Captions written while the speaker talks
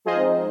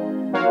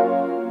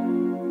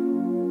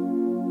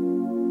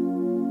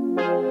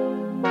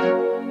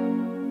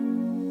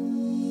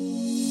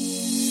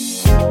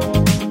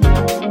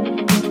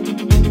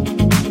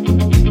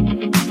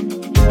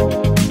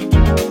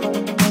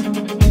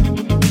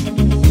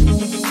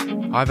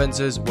Hi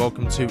Venters,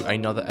 welcome to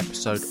another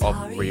episode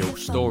of Real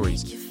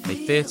Stories, a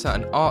theatre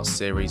and arts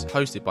series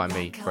hosted by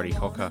me, Freddie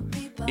Cocker.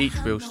 Each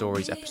Real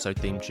Stories episode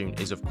theme tune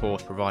is of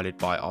course provided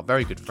by our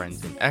very good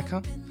friends in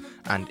Eka,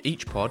 and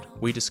each pod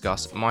we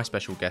discuss my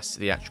special guests'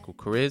 theatrical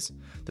careers,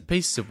 the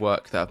pieces of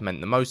work that have meant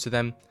the most to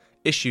them,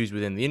 issues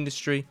within the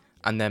industry,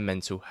 and their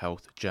mental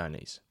health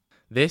journeys.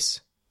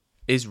 This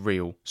is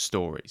Real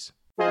Stories.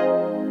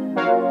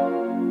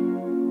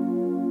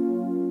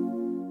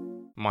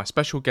 My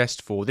special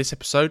guest for this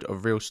episode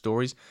of Real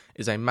Stories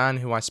is a man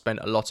who I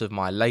spent a lot of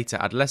my later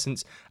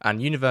adolescence and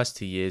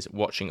university years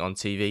watching on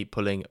TV,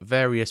 pulling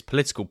various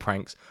political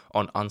pranks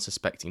on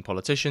unsuspecting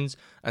politicians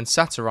and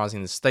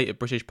satirising the state of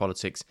British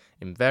politics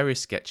in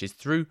various sketches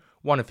through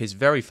one of his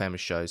very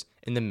famous shows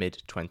in the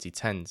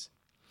mid-2010s.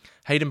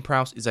 Heydon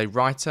Prowse is a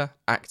writer,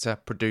 actor,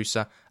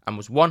 producer, and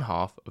was one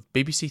half of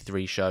BBC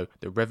Three show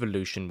The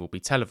Revolution Will Be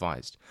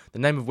Televised, the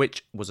name of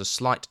which was a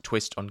slight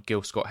twist on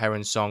Gil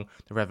Scott-Heron's song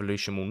The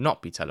Revolution Will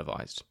Not Be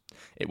Televised.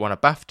 It won a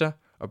BAFTA,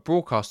 a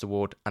Broadcast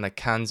Award, and a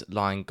Cannes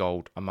Lion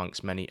Gold,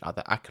 amongst many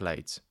other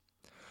accolades.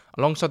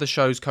 Alongside the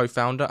show's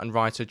co-founder and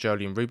writer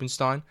Jolyon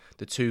Rubinstein,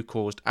 the two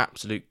caused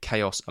absolute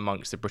chaos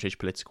amongst the British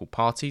political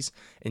parties,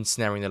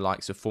 ensnaring the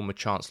likes of former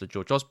Chancellor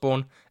George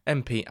Osborne,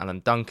 MP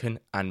Alan Duncan,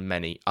 and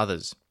many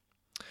others.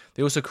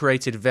 They also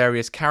created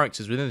various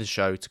characters within the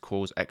show to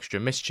cause extra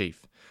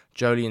mischief.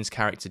 Jolyon's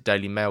character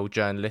Daily Mail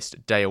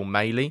journalist Dale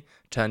Maley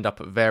turned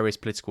up at various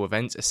political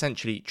events,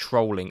 essentially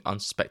trolling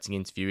unsuspecting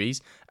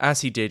interviewees,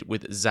 as he did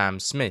with Zam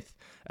Smith,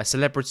 a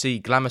celebrity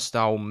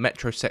glamour-style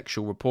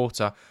metrosexual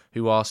reporter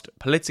who asked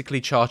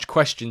politically charged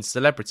questions to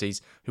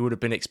celebrities who would have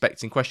been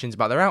expecting questions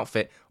about their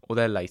outfit or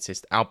their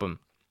latest album.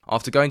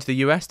 After going to the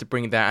US to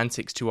bring their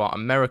antics to our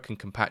American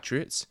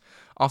compatriots,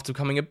 after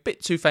becoming a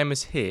bit too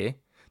famous here,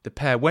 the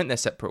pair went their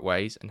separate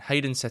ways, and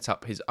Heydon set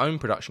up his own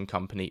production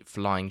company,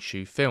 Flying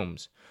Shoe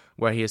Films,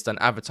 where he has done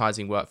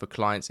advertising work for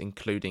clients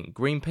including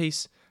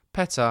Greenpeace,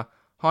 PETA,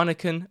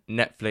 Heineken,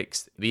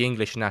 Netflix, the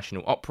English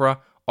National Opera,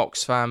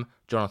 Oxfam,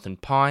 Jonathan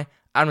Pye,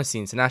 Amnesty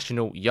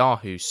International,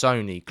 Yahoo,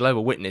 Sony,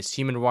 Global Witness,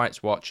 Human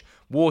Rights Watch,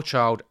 War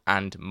Child,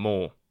 and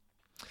more.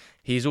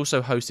 He has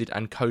also hosted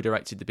and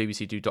co-directed the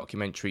BBC Two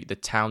documentary The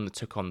Town That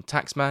Took on the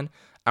Taxman,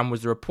 and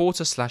was the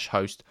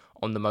reporter/host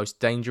on The Most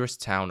Dangerous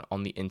Town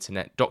on the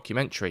Internet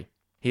documentary.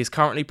 He is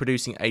currently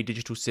producing a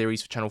digital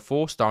series for Channel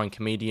 4 starring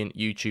comedian,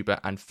 YouTuber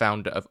and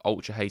founder of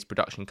Ultra Haze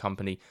production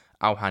company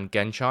Alhan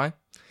Genchai.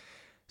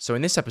 So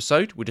in this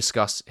episode, we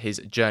discuss his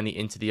journey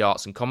into the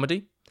arts and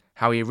comedy,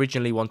 how he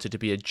originally wanted to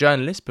be a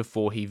journalist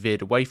before he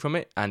veered away from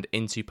it and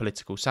into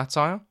political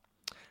satire,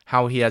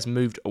 how he has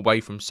moved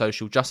away from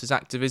social justice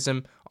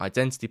activism,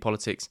 identity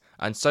politics,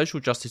 and social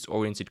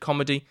justice-oriented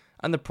comedy,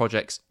 and the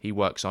projects he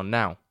works on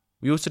now.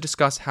 We also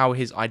discuss how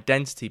his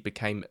identity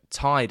became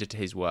tied to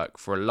his work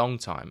for a long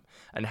time,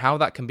 and how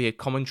that can be a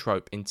common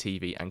trope in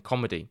TV and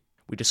comedy.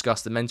 We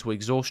discuss the mental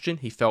exhaustion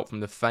he felt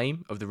from the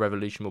fame of The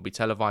Revolution Will Be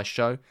Televised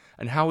show,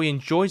 and how he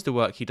enjoys the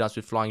work he does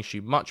with Flying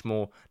Shoe much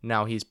more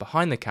now he is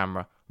behind the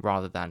camera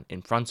rather than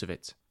in front of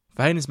it.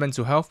 For Heydon's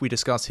mental health, we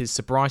discuss his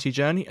sobriety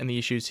journey and the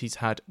issues he's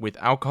had with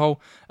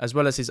alcohol, as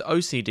well as his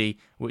OCD,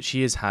 which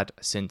he has had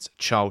since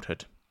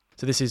childhood.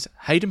 So this is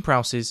Heydon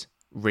Prowse's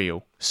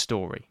Real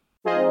Story.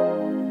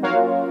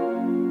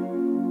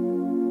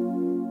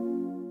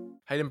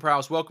 Heydon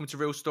Prowse, welcome to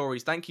Real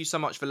Stories. Thank you so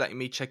much for letting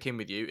me check in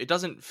with you. It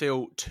doesn't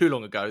feel too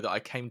long ago that I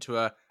came to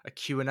a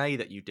Q&A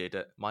that you did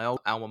at my old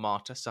alma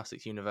mater,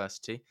 Sussex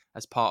University,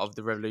 as part of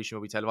The Revolution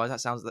Will Be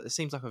Televised. It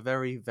seems like a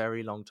very,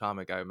 very long time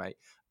ago, mate.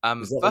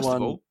 First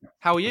of all,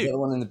 how are you? Was that the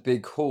one in the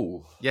big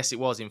hall? Yes, it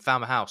was, in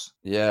Falmer House.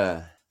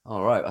 Yeah.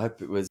 All right. I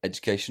hope it was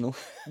educational.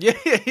 Yeah.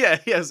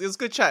 It was a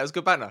good chat. It was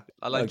good banter.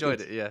 I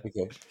enjoyed it, yeah.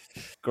 Okay.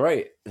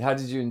 Great. How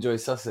did you enjoy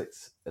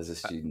Sussex as a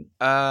student?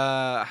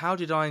 How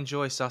did I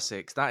enjoy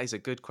Sussex? That is a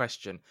good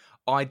question.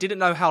 I didn't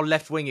know how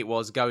left-wing it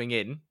was going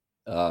in,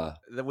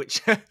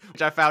 which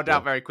I found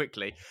out very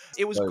quickly.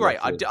 It was great.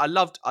 I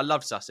loved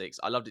Sussex.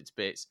 I loved it to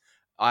bits.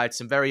 I had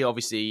some very,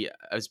 obviously,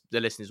 as the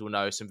listeners will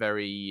know, some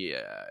very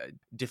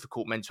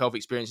difficult mental health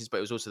experiences, but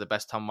it was also the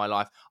best time of my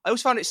life. I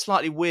always found it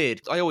slightly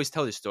weird. I always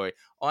tell this story.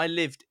 I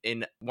lived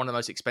in one of the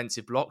most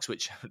expensive blocks,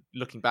 which,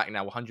 looking back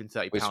now,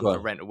 £130 for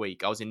rent a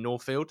week. I was in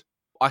Northfield.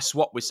 I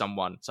swapped with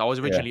someone. So I was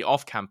originally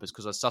off campus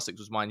because Sussex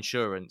was my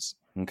insurance.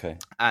 Okay.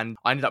 And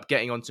I ended up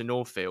getting onto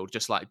Northfield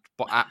just like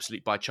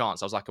absolutely by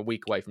chance. I was like a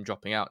week away from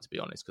dropping out, to be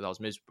honest, because I was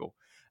miserable.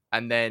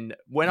 And then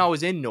when I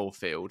was in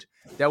Northfield,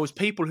 there was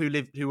people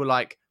who were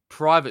like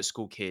private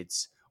school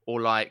kids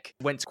or like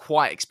went to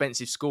quite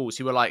expensive schools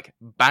who were like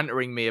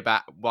bantering me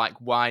about like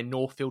why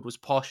Northfield was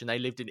posh and they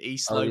lived in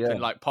East Slope and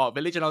like Park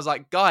Village, and I was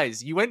like,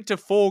 guys, you went to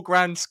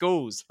 $4,000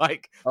 schools,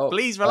 like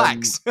please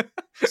relax.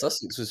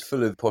 Sussex was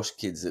full of posh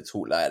kids that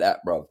talk like that,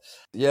 bruv.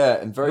 Yeah,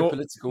 and very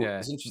political.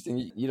 It's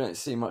interesting, you don't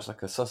see much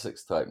like a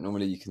Sussex type.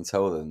 Normally you can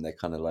tell them they're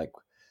kind of like,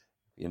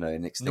 you know,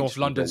 in Extinction North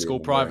London school,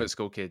 private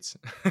school kids.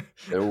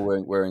 They're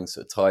all wearing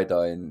sort of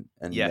tie-dye and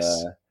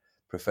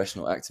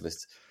professional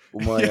activists.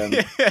 Well,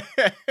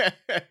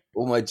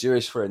 all my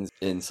Jewish friends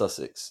in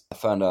Sussex, I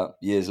found out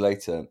years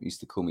later, used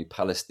to call me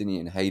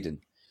Palestinian Heydon.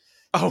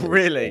 Oh,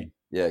 really?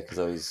 Yeah, because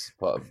I was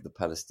part of the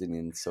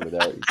Palestinian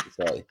Solidarity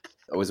Society.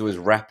 I was always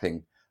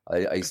rapping.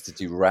 I used to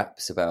do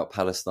raps about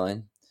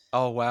Palestine.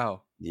 Oh,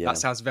 wow. Yeah. That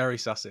sounds very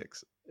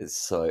Sussex.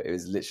 It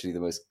was literally the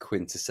most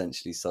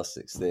quintessentially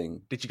Sussex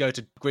thing. Did you go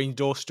to Green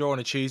Door Store on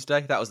a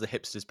Tuesday? That was the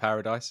hipster's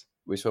paradise.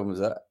 Which one was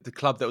that? The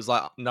club that was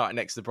like right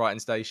next to the Brighton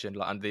station,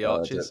 like under the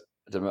arches.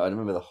 I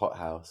remember the Hot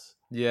House.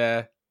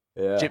 Yeah.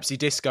 Yeah. Gypsy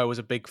Disco was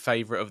a big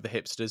favourite of the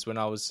hipsters when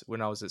I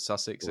was at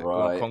Sussex at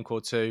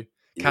Concord 2.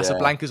 Yeah.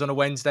 Casablanca's on a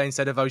Wednesday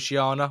instead of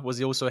Oceana. Was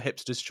he also a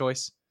hipster's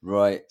choice?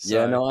 Right. So...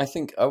 Yeah, no, I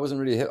think I wasn't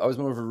really hip. I was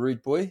more of a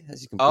rude boy,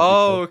 as you can probably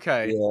tell.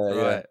 Okay.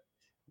 Yeah, right.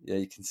 Yeah,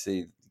 you can see.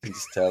 You can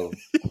just tell.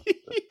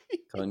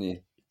 Can't you?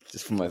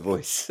 Just from my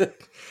voice.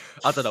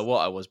 I don't know what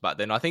I was back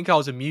then. I think I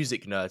was a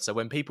music nerd. So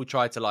when people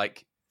tried to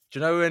like... Do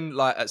you know when,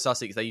 like, at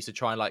Sussex, they used to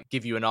try and, like,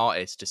 give you an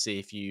artist to see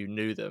if you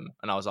knew them?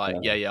 And I was like,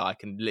 yeah, I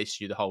can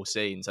list you the whole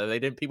scene. So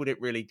people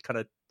didn't really kind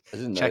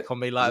of check on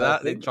me like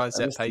that. They didn't try and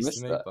set pace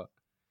to me.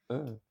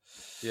 But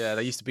yeah,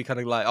 they used to be kind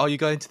of like, oh, you're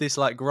going to this,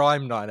 like,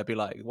 grime night. And I'd be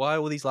like, why are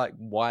all these, like,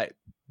 white,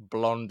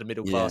 blonde,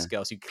 middle-class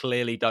girls who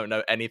clearly don't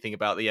know anything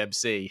about the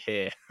MC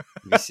here?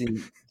 Have you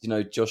seen,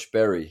 Josh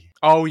Berry?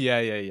 Oh,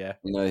 yeah. You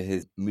know,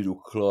 his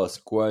middle-class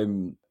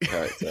grime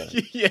character.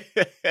 Yeah.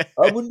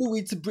 I'm on the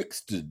way to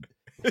Brixton.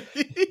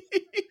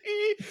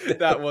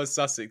 That was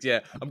Sussex. Yeah,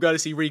 I'm going to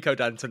see Rico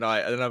Dan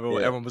tonight, and then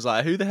everyone was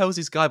like, "Who the hell's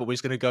this guy?" But we're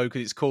just going to go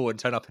because it's cool and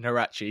turn up in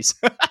Hirachis.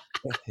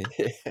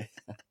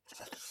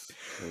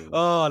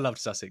 Oh, I loved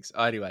Sussex.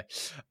 Anyway,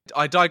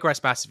 I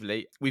digress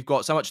massively. We've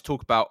got so much to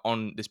talk about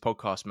on this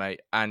podcast, mate,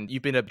 and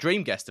you've been a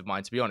dream guest of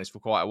mine, to be honest, for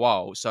quite a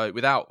while. So,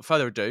 without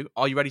further ado,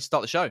 are you ready to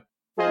start the show?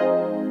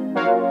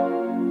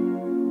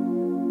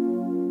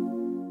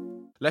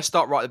 Let's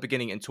start right at the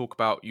beginning and talk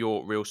about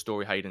your real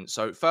story, Heydon.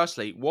 So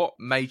firstly, what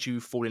made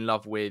you fall in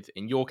love with,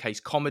 in your case,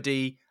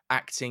 comedy,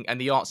 acting, and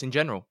the arts in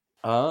general?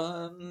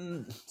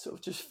 Sort of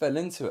just fell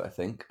into it, I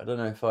think. I don't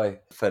know if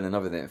I fell in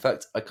love with it. In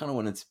fact, I kind of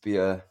wanted to be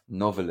a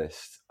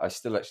novelist. I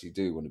still actually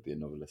do want to be a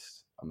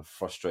novelist. I'm a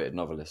frustrated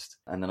novelist.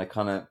 And then I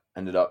kind of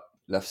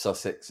left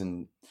Sussex,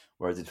 and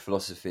where I did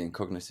philosophy and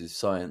cognitive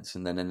science,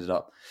 and then ended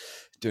up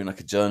doing like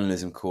a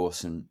journalism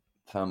course and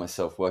found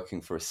myself working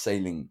for a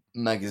sailing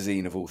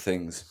magazine of all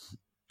things.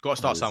 Got to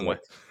start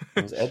somewhere.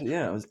 I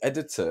was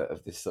editor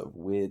of this sort of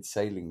weird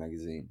sailing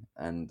magazine,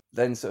 and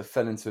then sort of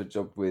fell into a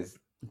job with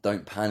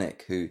Don't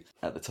Panic, who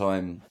at the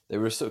time, they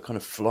were a sort of kind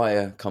of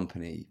flyer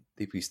company.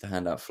 People used to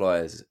hand out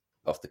flyers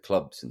off the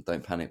clubs, and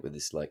Don't Panic with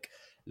this like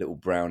little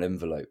brown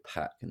envelope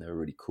pack, and they were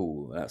really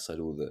cool. And outside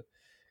all the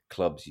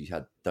clubs, you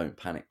had Don't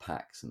Panic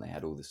packs, and they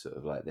had all this sort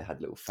of like, they had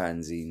little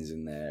fanzines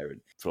in there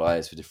and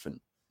flyers for different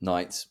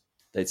nights.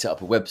 They'd set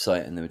up a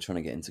website and they were trying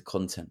to get into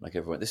content like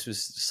everyone. This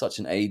was such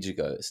an age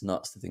ago. It's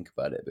nuts to think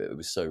about it, but it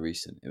was so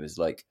recent. It was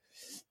like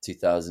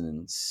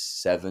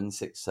 2007,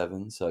 6,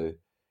 7. So,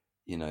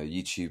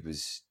 YouTube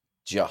was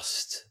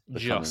just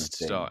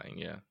starting,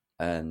 yeah.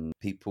 And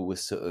people were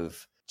sort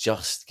of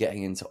just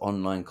getting into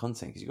online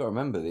content. Because you got to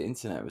remember, the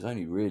internet was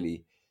only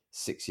really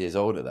 6 years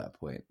old at that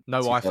point.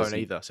 No iPhone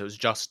either, so it was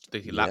just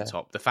the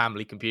laptop, the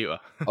family computer.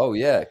 Oh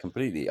yeah,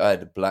 completely. I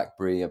had a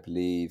BlackBerry, I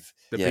believe.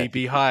 The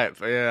BB Hype.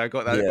 Yeah, I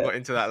got that. I got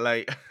into that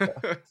late.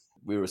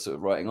 We were sort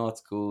of writing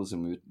articles,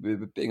 and we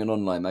were being an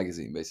online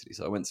magazine basically.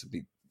 So I went to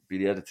be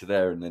the editor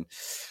there, and then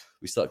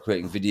we started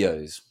creating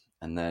videos,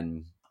 and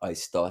then I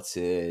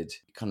started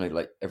kind of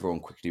like, everyone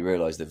quickly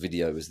realized that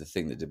video was the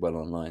thing that did well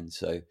online.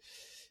 So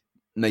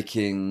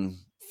making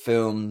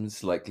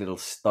films, like little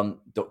stunt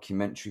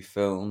documentary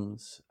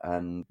films,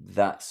 and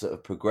that sort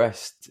of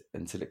progressed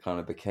until it kind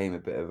of became a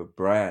bit of a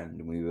brand,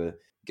 and we were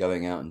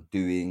going out and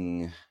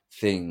doing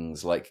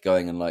things like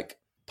going and like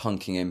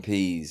punking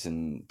MPs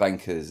and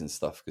bankers and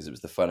stuff, because it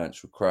was the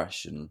financial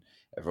crash and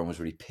everyone was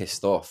really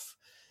pissed off.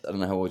 I don't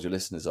know how old your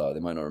listeners are, they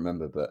might not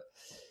remember, but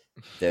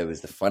there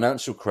was the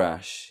financial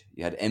crash.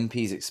 You had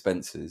MPs'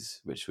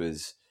 expenses, which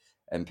was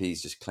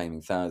MPs just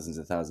claiming thousands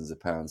and thousands of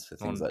pounds for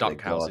things like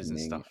duck houses and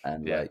stuff,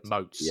 and like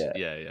moats,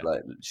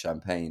 like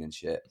champagne and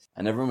shit.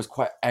 And everyone was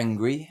quite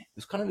angry. It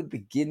was kind of the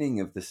beginning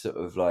of the sort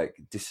of like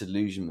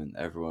disillusionment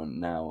everyone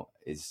now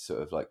is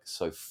sort of like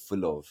so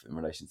full of in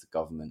relation to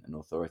government and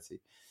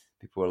authority.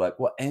 People were like,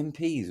 "What,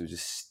 MPs were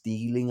just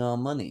stealing our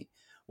money?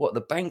 What,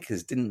 the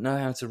bankers didn't know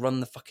how to run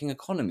the fucking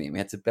economy, and we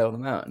had to bail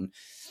them out?" And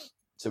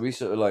so we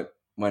sort of like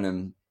went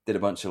and did a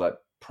bunch of like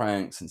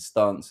pranks and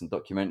stunts and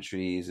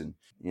documentaries, and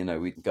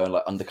we'd go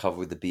like undercover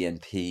with the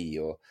BNP,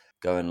 or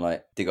go and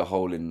like dig a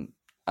hole in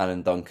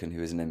Alan Duncan,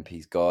 who was an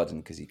MP's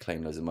garden because he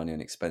claimed loads of money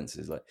on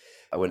expenses. Like,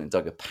 I went and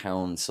dug a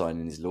pound sign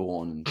in his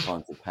lawn and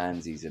planted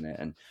pansies in it,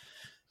 and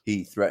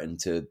he threatened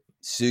to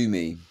sue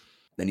me.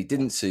 Then he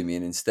didn't sue me,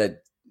 and instead,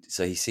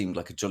 so he seemed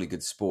like a jolly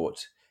good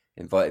sport,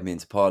 invited me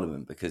into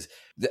Parliament, because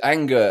the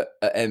anger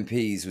at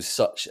MPs was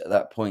such at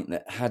that point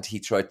that had he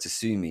tried to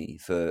sue me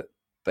for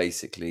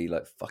basically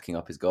like fucking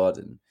up his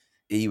garden,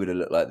 he would have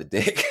looked like the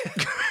dick.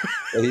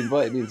 So he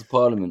invited me into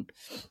Parliament,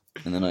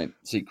 and then I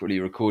secretly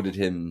recorded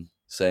him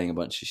saying a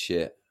bunch of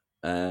shit,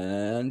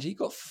 and he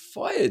got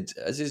fired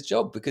as his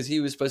job because he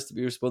was supposed to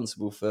be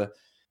responsible for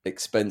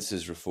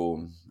expenses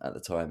reform at the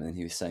time, and then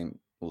he was saying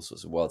all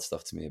sorts of wild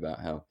stuff to me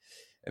about how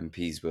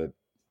MPs were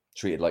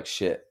treated like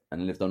shit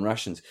and lived on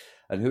rations.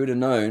 And who would have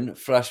known?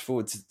 Flash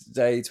forward to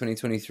today,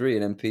 2023,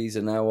 and MPs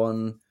are now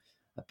on,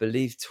 I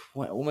believe,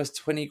 almost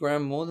 20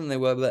 grand more than they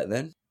were back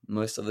then.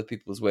 Most other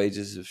people's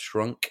wages have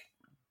shrunk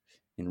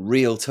in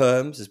real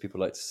terms, as people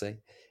like to say,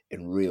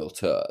 in real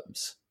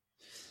terms.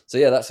 So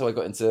yeah, that's how I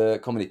got into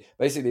comedy.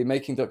 Basically,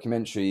 making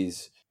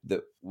documentaries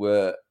that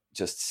were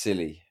just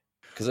silly,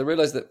 because I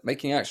realized that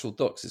making actual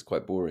docs is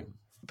quite boring.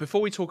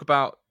 Before we talk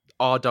about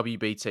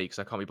RWBT, because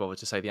I can't be bothered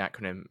to say the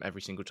acronym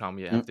every single time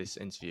we have this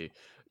interview,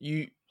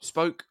 you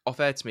spoke off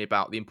air to me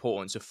about the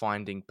importance of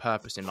finding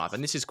purpose in life.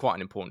 And this is quite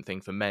an important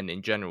thing for men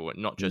in general, and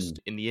not just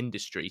in the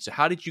industry. So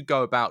how did you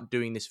go about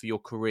doing this for your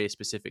career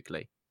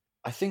specifically?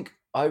 I think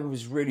I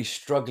was really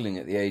struggling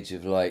at the age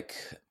of like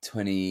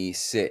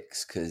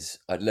 26 because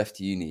I'd left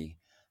uni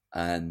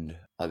and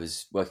I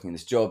was working in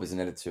this job as an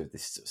editor of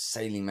this sort of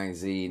sailing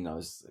magazine. I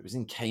was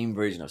in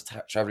Cambridge and I was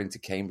traveling to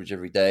Cambridge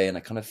every day, and I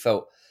kind of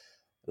felt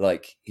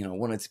like, I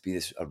wanted to be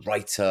a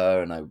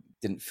writer, and I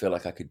didn't feel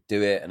like I could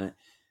do it. And I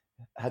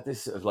had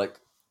this sort of like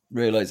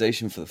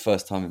realization for the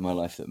first time in my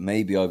life that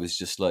maybe I was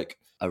just like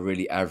a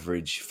really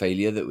average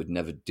failure that would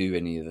never do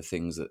any of the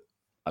things that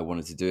I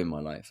wanted to do in my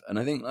life. And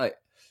I think like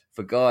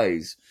for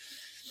guys,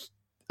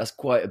 that's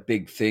quite a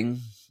big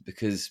thing,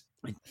 because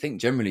I think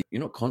generally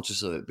you're not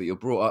conscious of it, but you're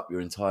brought up your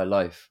entire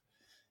life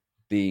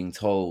being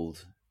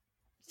told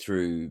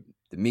through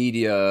the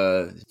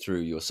media, through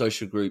your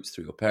social groups,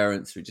 through your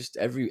parents, through just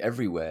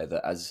everywhere,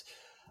 that as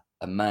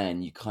a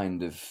man, you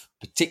kind of,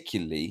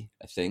 particularly,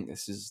 I think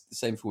this is the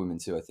same for women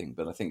too, I think,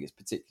 but I think it's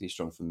particularly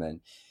strong for men.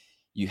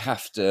 You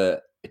have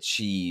to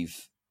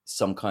achieve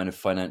some kind of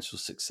financial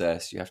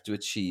success. You have to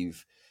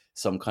achieve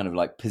some kind of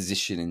like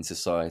position in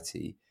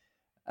society.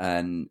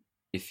 And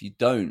if you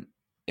don't,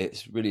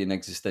 it's really an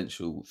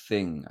existential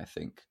thing, I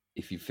think.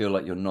 If you feel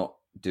like you're not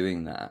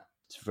doing that,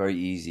 it's very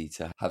easy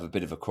to have a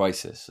bit of a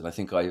crisis. And I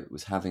think I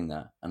was having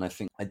that. And I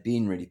think I'd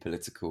been really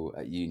political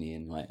at uni,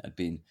 and like I'd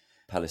been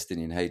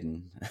Palestinian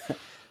Heydon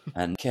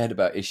and cared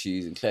about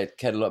issues and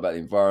cared a lot about the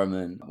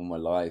environment all my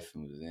life,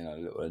 and was a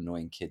little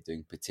annoying kid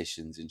doing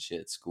petitions and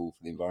shit at school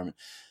for the environment.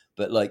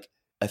 But like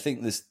I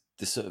think this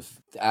sort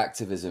of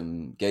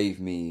activism gave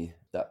me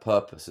that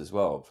purpose as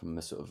well, from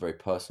a sort of very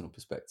personal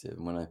perspective.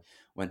 And when I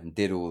went and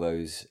did all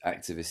those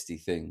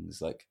activisty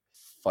things, like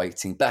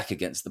fighting back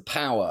against the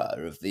power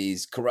of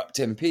these corrupt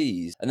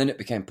MPs, and then it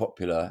became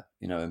popular,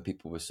 and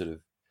people were sort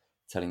of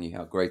telling you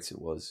how great it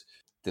was.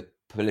 The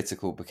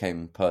political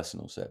became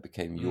personal, so it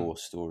became your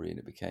story, and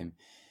it became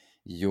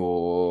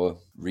your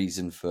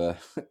reason for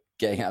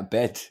getting out of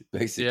bed,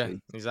 basically. Yeah,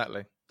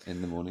 exactly.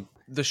 In the morning.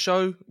 The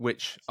show,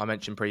 which I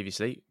mentioned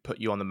previously, put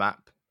you on the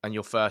map, and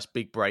your first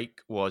big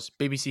break was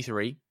BBC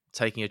Three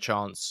taking a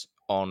chance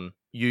on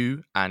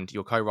you and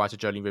your co-writer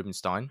Jolene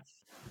Rubinstein.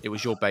 It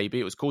was your baby.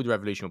 It was called The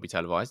Revolution Will Be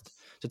Televised.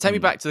 So take me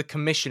back to the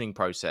commissioning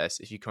process,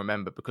 if you can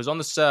remember, because on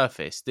the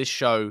surface, this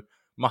show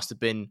must have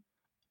been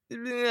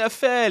a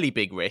fairly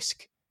big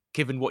risk,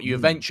 given what you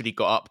eventually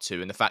got up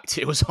to and the fact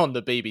it was on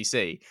the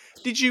BBC.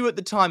 Did you at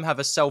the time have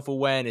a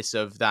self-awareness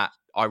of that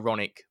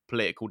ironic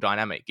political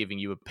dynamic, giving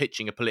you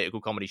pitching a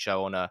political comedy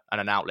show on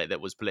an outlet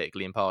that was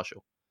politically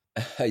impartial?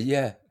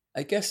 Yeah,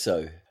 I guess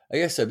so.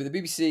 But the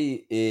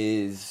BBC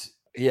is,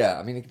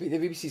 I mean, the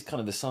BBC is kind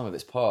of the sum of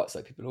its parts.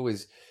 Like, people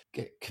always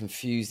get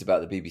confused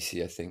about the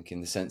BBC, I think, in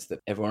the sense that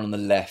everyone on the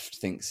left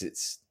thinks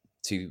it's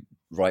too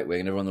right-wing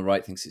and everyone on the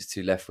right thinks it's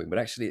too left-wing. But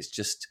actually, it's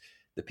just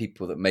the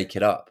people that make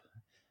it up.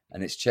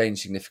 And it's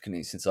changed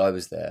significantly since I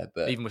was there.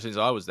 But even since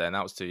I was there, and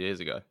that was 2 years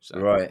ago. So.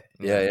 Right.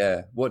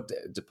 Yeah. What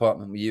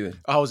department were you in?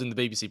 I was in the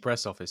BBC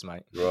press office,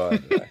 mate. Right.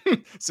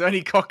 So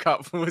any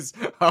cock-up was,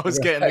 I was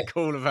getting the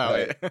call about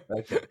it.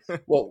 Okay.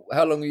 Well,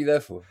 how long were you there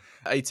for?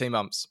 18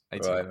 months.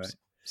 18 months. Right.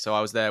 So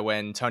I was there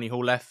when Tony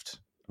Hall left.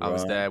 I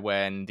was there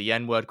when the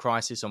N-word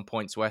crisis on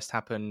Points West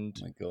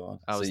happened. Oh my God.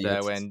 I was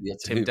there when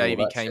Tim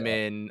Davie came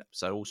in.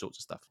 So all sorts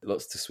of stuff.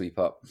 Lots to sweep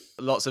up.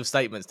 Lots of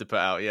statements to put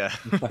out, yeah.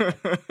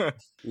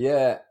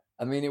 Yeah.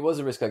 I mean, it was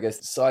a risk, I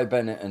guess. Cy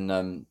Bennett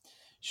and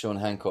Sean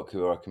Hancock,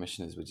 who are our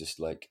commissioners, were just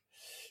like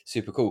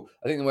super cool.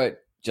 I think the way it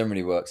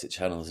generally works at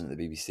channels and at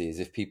the BBC is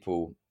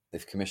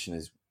if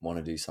commissioners want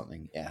to do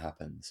something, it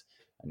happens.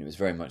 And it was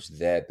very much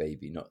their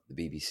baby, not the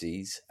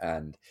BBC's.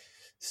 And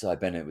Cy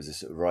Bennett was a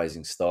sort of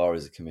rising star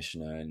as a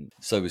commissioner, and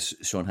so was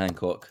Sean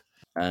Hancock.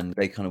 And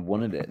they kind of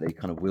wanted it. They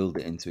kind of willed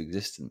it into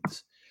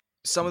existence.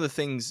 Some of the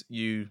things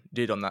you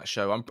did on that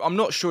show, I'm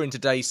not sure in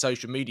today's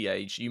social media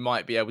age you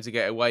might be able to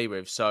get away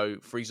with. So,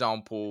 for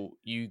example,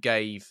 you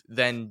gave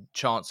then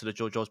Chancellor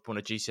George Osborne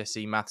a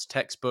GCSE maths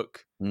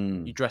textbook.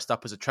 You dressed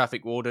up as a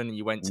traffic warden and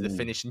you went to the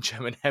Finnish and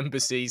German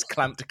embassies,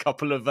 clamped a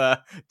couple of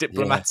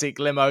diplomatic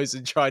limos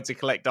and tried to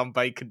collect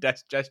unpaid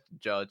congestion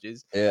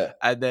charges. Yeah.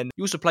 And then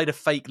you also played a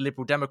fake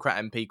Liberal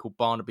Democrat MP called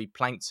Barnaby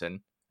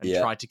Plankton and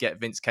tried to get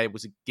Vince Cable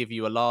to give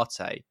you a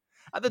latte.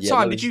 At the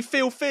time, did you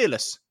feel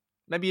fearless?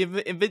 Maybe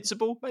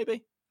invincible,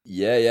 maybe?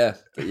 But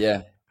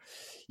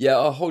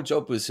our whole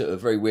job was sort of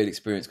a very weird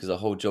experience because our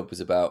whole job was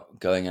about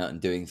going out and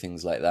doing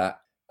things like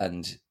that,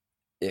 and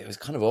it was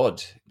kind of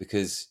odd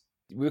because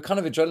we were kind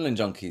of adrenaline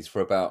junkies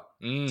for about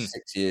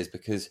 6 years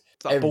because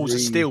It's like Balls of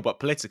Steel, but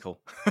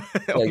political.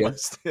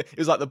 Almost. It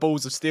was like the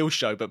Balls of Steel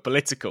show, but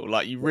political.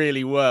 Like you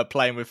really were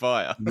playing with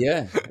fire.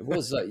 Yeah, it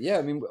was like,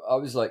 I mean, I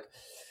was like,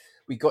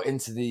 we got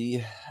into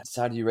the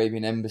Saudi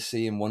Arabian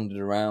embassy and wandered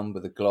around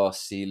with a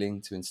glass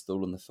ceiling to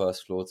install on the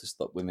first floor to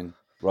stop women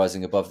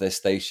rising above their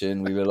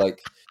station. We were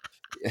like,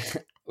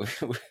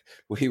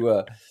 we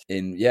were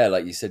in,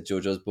 like you said,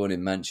 George Osborne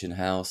in Mansion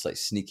House, like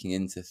sneaking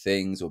into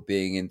things or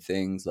being in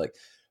things, like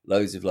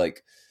loads of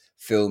like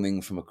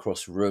filming from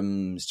across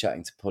rooms,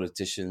 chatting to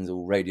politicians,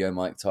 all radio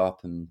mic'd up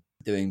and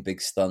doing big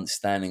stunts,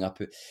 standing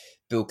up at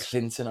Bill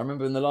Clinton. I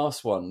remember in the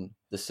last one,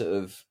 the sort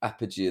of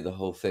apogee of the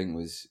whole thing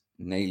was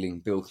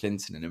nailing Bill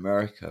Clinton in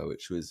America,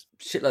 which was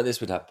shit like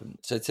this would happen.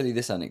 So I'll tell you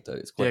this anecdote.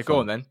 It's quite go fun.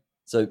 on then.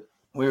 So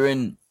we were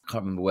in, I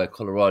can't remember where,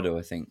 Colorado,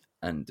 I think,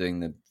 and doing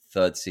the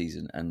third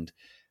season, and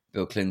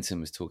Bill Clinton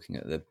was talking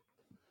at the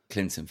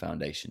Clinton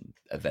Foundation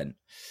event,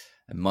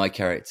 and my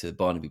character,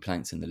 Barnaby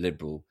Plankton, the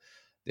liberal,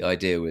 the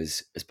idea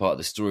was, as part of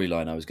the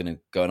storyline, I was going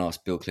to go and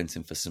ask Bill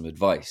Clinton for some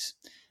advice.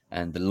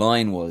 And the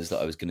line was that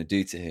I was going to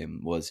do to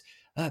him was,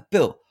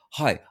 Bill,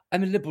 hi,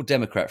 I'm a Liberal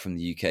Democrat from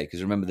the UK,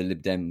 because remember the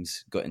Lib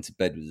Dems got into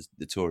bed with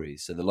the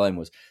Tories. So the line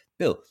was,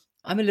 Bill,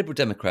 I'm a Liberal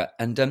Democrat,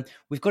 and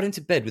we've got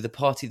into bed with a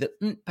party that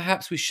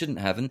perhaps we shouldn't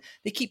have, and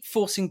they keep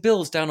forcing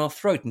bills down our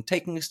throat and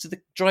taking us to the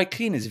dry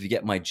cleaners, if you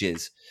get my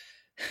jizz.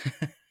 Do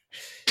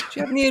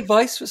you have any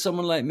advice for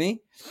someone like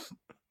me?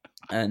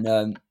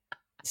 And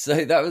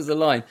so that was the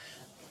line.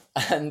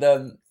 And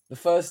the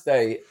first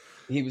day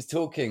he was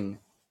talking,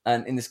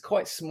 and in this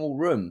quite small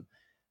room,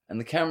 and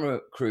the camera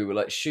crew were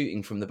like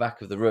shooting from the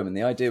back of the room. And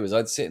the idea was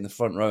I'd sit in the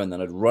front row and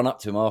then I'd run up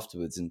to him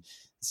afterwards and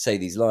say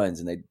these lines,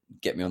 and they'd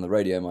get me on the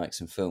radio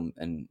mics and film,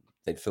 and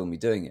they'd film me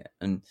doing it.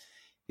 And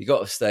he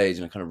got off stage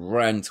and I kind of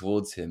ran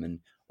towards him, and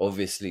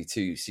obviously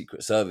two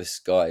Secret Service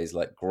guys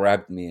like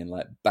grabbed me and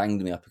like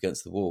banged me up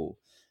against the wall.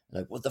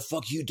 Like, what the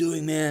fuck are you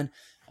doing, man?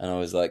 And I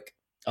was like,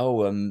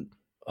 oh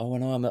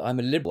no, I'm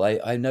a liberal.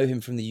 I know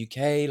him from the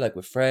UK. Like,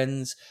 we're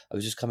friends. I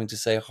was just coming to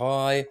say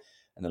hi.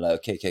 And they're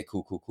like, okay,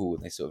 cool.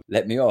 And they sort of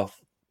let me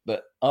off.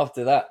 But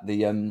after that,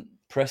 the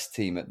press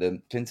team at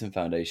the Clinton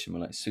Foundation were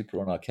like super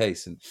on our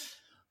case and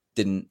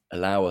didn't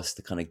allow us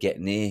to kind of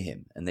get near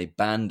him. And they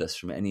banned us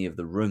from any of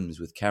the rooms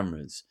with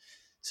cameras.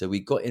 So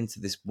we got into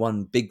this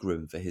one big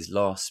room for his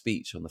last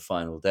speech on the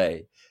final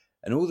day.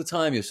 And all the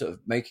time you're sort of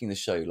making the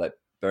show, like,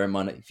 bear in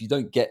mind, if you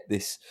don't get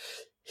this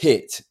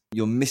hit,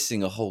 you're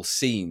missing a whole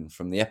scene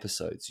from the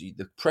episode. So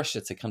the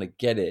pressure to kind of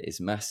get it is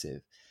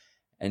massive.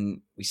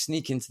 And we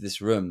sneak into this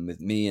room with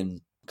me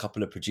and a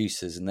couple of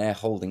producers, and they're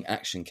holding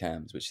action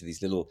cams, which are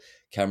these little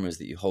cameras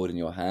that you hold in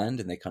your hand,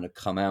 and they kind of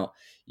come out.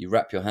 You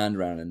wrap your hand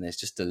around, and there's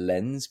just a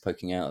lens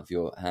poking out of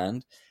your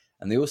hand.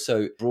 And they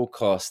also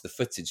broadcast the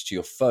footage to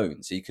your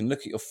phone. So you can look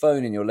at your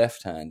phone in your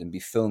left hand and be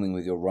filming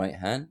with your right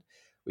hand,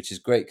 which is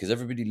great because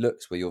everybody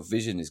looks where your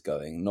vision is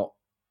going, not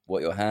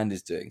what your hand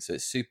is doing. So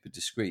it's super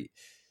discreet.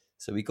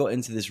 So we got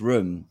into this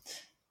room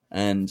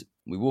and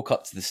we walk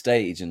up to the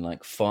stage, and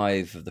like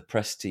 5 of the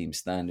press team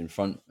stand in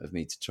front of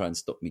me to try and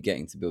stop me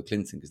getting to Bill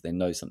Clinton because they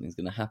know something's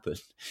going to happen.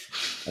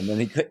 And then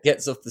he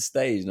gets off the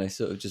stage and I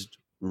sort of just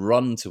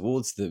run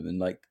towards them and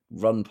like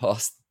run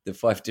past the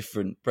 5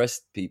 different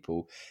press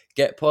people,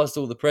 get past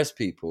all the press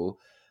people.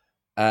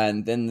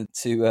 And then the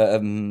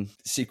 2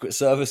 Secret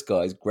Service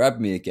guys grab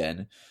me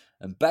again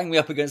and bang me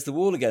up against the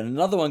wall again. And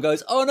another one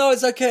goes, oh no,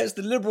 it's okay. It's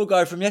the Liberal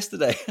guy from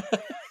yesterday.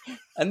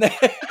 and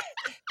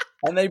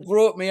they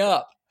brought me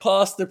up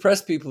past the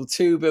press people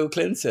to Bill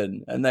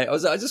Clinton. And I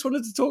just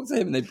wanted to talk to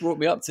him, and they brought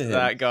me up to him.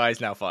 That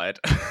guy's now fired.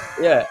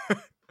 Yeah.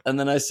 And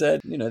then I said,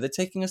 they're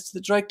taking us to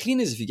the dry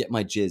cleaners if you get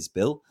my jizz,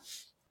 Bill.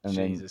 And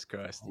Jesus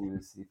Christ.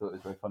 He thought it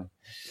was very funny.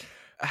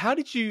 How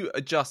did you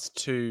adjust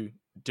to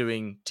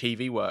doing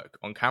TV work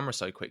on camera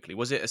so quickly?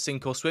 Was it a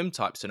sink or swim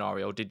type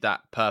scenario, or did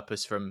that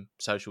purpose from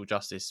social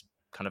justice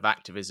kind of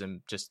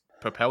activism just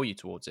propel you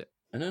towards it?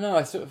 I don't know.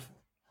 I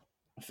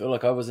feel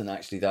like I wasn't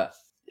actually that.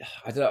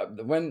 I don't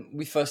know. When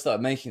we first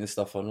started making the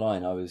stuff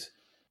online, I was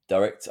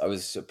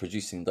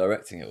producing and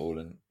directing it all.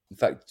 And in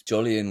fact, I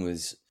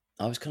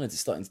was kind of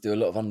just starting to do a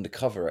lot of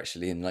undercover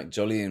actually. And like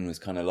Jolien was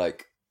kind of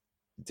like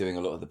doing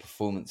a lot of the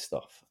performance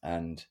stuff,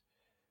 and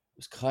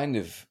was kind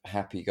of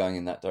happy going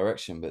in that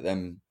direction, but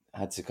then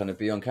had to kind of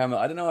be on camera.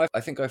 I don't know.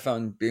 I think I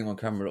found being on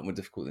camera a lot more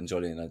difficult than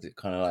Jolien. I did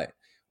kind of like,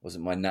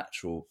 wasn't my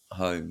natural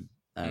home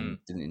and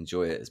didn't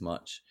enjoy it as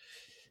much.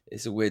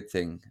 It's a weird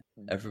thing.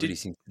 Everybody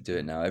seems to do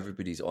it now.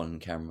 Everybody's on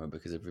camera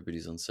because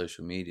everybody's on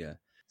social media.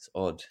 It's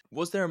odd.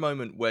 Was there a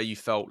moment where you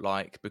felt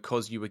like,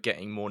 because you were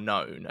getting more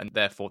known, and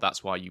therefore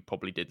that's why you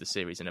probably did the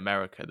series in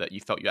America, that you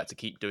felt you had to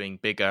keep doing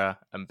bigger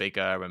and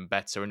bigger and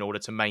better in order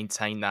to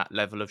maintain that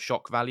level of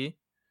shock value?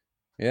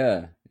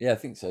 Yeah, I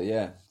think so.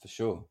 Yeah, for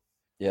sure.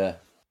 Yeah,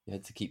 you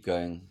had to keep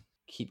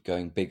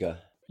going bigger.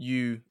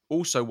 You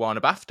also won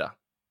a BAFTA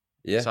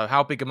Yeah. So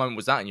how big a moment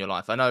was that in your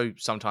life? I know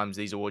sometimes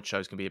these award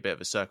shows can be a bit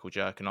of a circle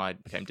jerk, and I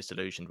became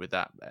disillusioned with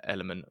that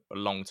element a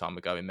long time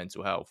ago in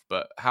mental health.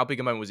 But how big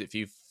a moment was it for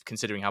you,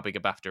 considering how big a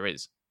BAFTA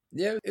is?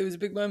 Yeah, it was a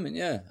big moment.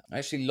 Yeah, I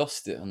actually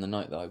lost it on the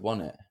night that I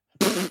won it.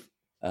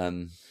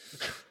 Um,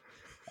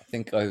 I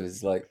think I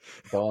was like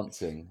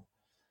dancing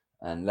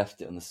and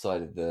left it on the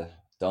side of the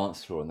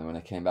dance floor, and then when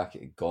I came back,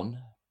 it had gone.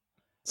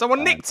 Someone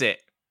And nicked it.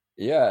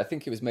 yeah, I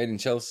think it was made in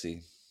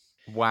Chelsea.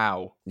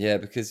 Wow. Yeah,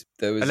 because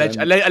there was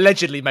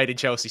Allegedly made in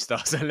Chelsea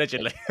stars.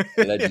 Allegedly.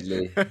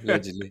 allegedly, because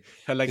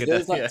there Allegedly.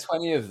 was like Yeah.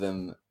 20 of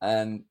them,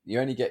 and you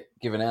only get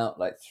given out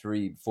like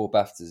 3-4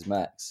 BAFTAs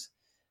max.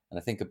 And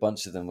I think a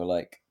bunch of them were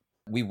like,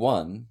 "We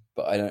won,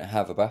 but I don't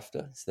have a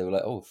BAFTA," so they were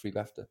like, "Oh, free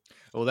BAFTA."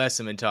 Well, there's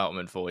some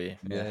entitlement for you.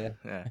 Yeah.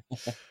 Yeah,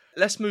 Yeah.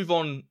 Let's move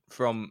on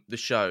from the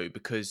show,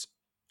 because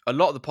a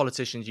lot of the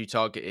politicians you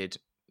targeted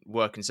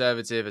were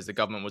conservative, as the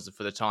government was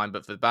for the time,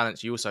 but for the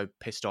balance, you also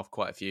pissed off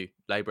quite a few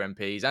Labour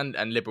MPs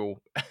and Liberal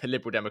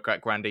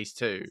Democrat grandees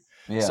too.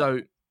 yeah.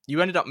 So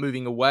you ended up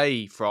moving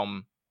away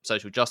from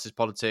social justice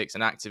politics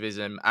and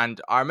activism.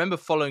 And I remember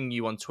following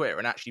you on Twitter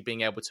and actually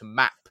being able to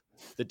map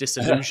the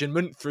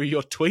disillusionment through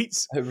your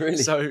tweets. Oh, really?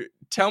 So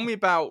tell me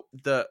about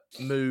the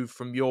move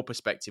from your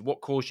perspective. What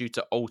caused you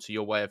to alter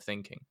your way of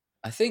thinking?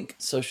 I think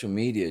social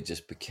media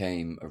just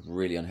became a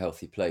really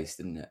unhealthy place,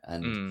 didn't it?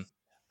 And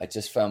I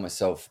just found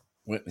myself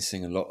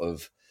witnessing a lot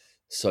of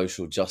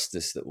social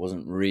justice that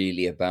wasn't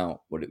really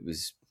about what it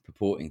was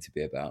purporting to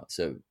be about.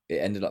 So it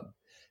ended up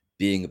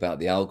being about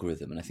the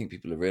algorithm. And I think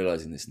people are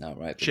realizing this now,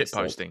 right? But Shit it's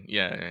like, posting.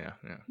 Yeah.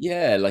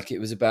 yeah, like it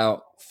was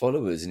about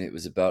followers and it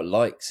was about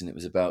likes and it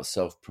was about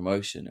self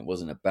promotion. It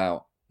wasn't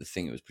about the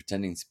thing it was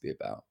pretending to be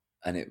about.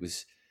 And it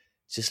was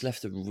just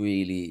left a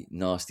really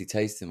nasty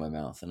taste in my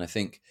mouth. And I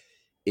think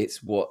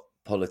it's what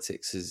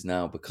politics has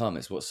now become.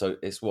 It's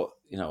what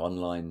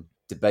online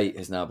debate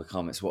has now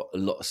become. It's what a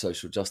lot of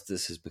social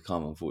justice has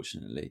become,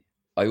 unfortunately.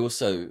 I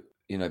also,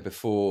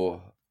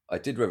 before I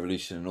did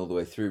Revolution and all the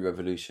way through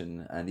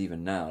Revolution, and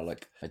even now,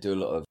 like I do a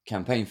lot of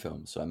campaign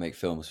films. So I make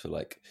films for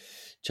like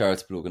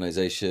charitable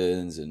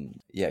organizations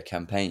and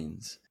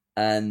campaigns.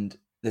 And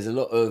there's a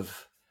lot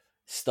of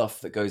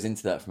stuff that goes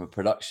into that from a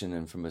production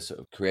and from a sort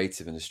of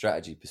creative and a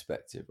strategy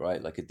perspective,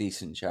 right? Like a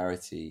decent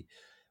charity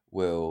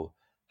will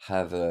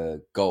have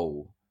a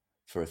goal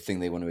for a thing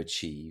they want to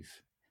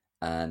achieve,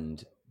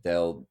 and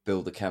they'll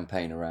build a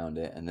campaign around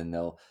it, and then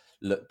they'll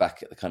look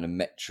back at the kind of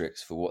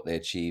metrics for what they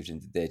achieved and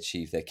did they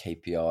achieve their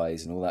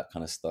KPIs and all that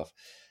kind of stuff.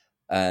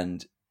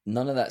 And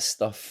none of that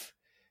stuff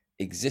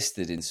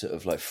existed in sort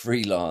of like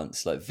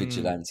freelance, like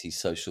vigilante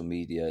social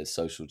media,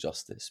 social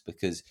justice,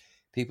 because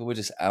people were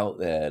just out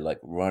there like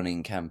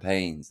running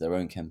campaigns, their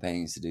own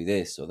campaigns to do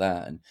this or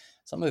that. And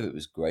some of it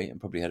was great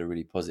and probably had a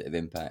really positive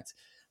impact.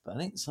 But I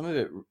think some of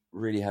it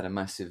really had a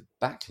massive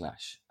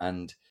backlash.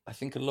 And I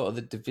think a lot of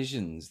the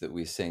divisions that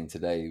we're seeing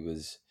today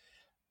was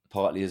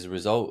partly as a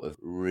result of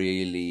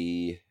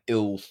really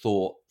ill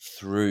thought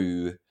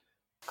through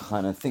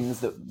kind of things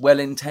that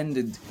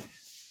well-intended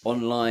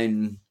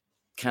online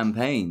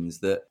campaigns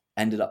that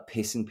ended up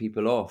pissing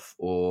people off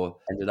or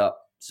ended up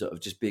sort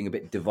of just being a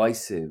bit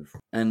divisive.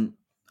 And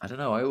I don't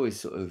know, I always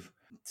sort of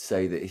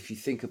say that if you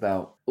think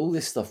about all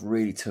this stuff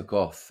really took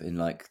off in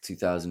like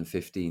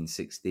 2015,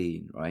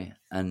 16, right?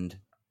 And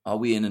are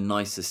we in a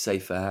nicer,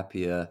 safer,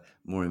 happier,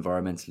 more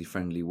environmentally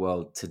friendly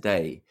world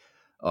today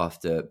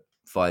after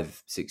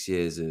 5-6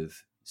 years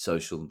of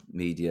social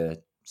media,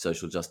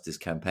 social justice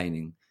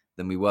campaigning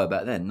than we were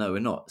back then? No, we're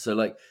not. So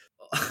like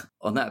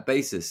on that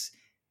basis,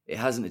 it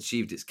hasn't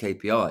achieved its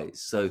KPIs.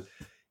 So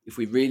if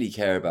we really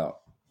care about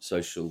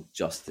social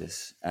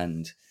justice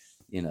and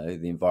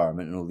the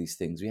environment and all these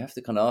things, we have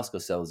to kind of ask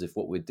ourselves if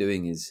what we're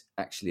doing is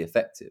actually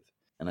effective.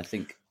 And I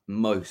think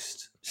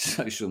most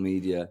social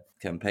media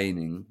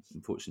campaigning,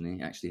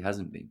 unfortunately, actually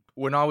hasn't been.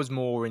 When I was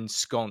more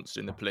ensconced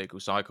in the political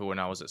cycle, when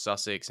I was at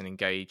Sussex and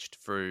engaged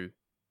through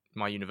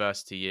my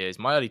university years,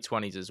 my early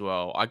 20s as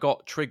well, I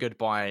got triggered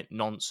by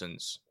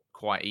nonsense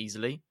quite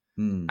easily.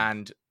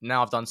 And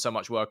now I've done so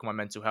much work on my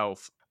mental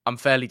health, I'm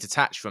fairly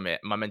detached from it.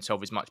 My mental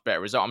health is much better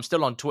result. I'm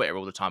still on Twitter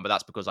all the time, but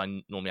that's because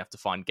I normally have to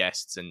find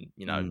guests and,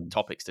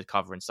 topics to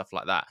cover and stuff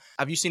like that.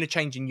 Have you seen a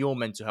change in your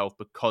mental health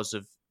because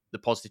of the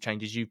positive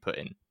changes you put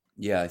in?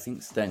 Yeah, I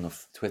think staying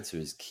off Twitter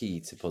is key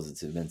to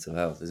positive mental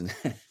health, isn't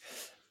it?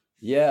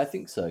 Yeah, I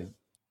think so.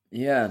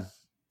 Yeah,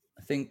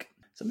 I think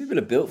some people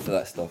are built for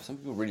that stuff. Some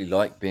people really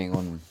like being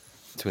on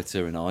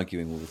Twitter and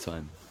arguing all the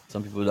time.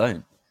 Some people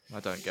don't. I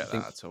don't get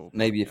that at all.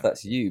 Maybe if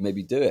that's you,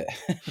 maybe do it.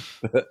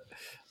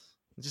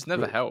 It just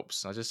never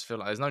helps. I just feel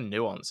like there's no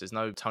nuance, there's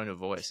no tone of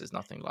voice, there's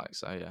nothing like.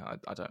 So yeah,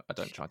 I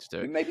don't try to do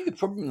it. Maybe the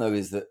problem though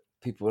is that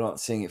people aren't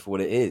seeing it for what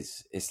it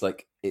is. It's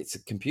like it's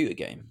a computer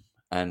game,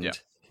 and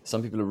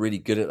some people are really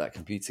good at that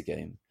computer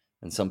game,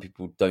 and some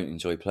people don't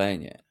enjoy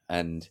playing it.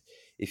 And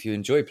if you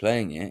enjoy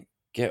playing it,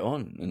 get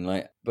on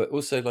and but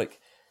also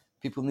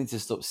people need to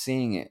stop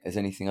seeing it as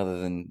anything other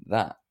than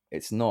that.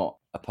 It's not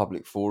a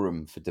public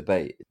forum for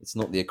debate. It's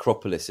not the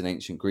Acropolis in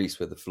ancient Greece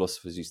where the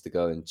philosophers used to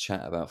go and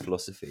chat about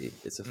philosophy.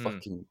 It's a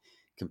fucking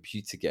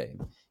computer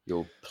game.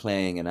 You're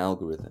playing an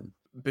algorithm.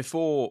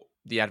 Before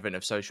the advent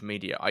of social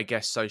media, I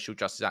guess social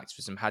justice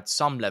activism had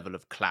some level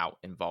of clout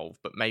involved,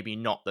 but maybe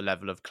not the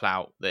level of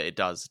clout that it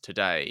does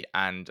today.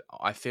 And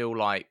I feel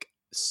like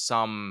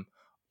some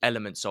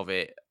elements of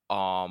it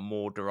are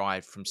more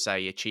derived from,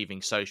 say,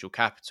 achieving social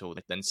capital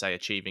than, say,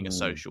 achieving a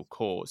social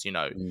cause, you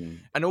know.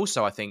 And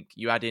also, I think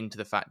you add into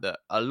the fact that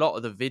a lot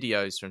of the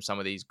videos from some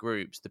of these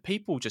groups, the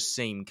people just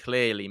seem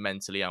clearly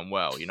mentally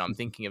unwell. You know, I'm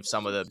thinking of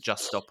some of the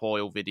Just Stop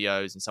Oil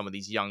videos and some of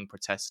these young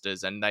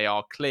protesters, and they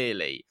are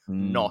clearly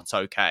not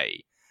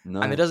okay.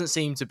 No. And there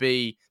seems to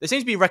be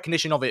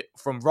recognition of it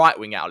from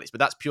right-wing outlets, but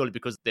that's purely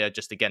because they're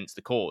just against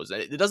the cause.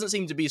 There doesn't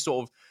seem to be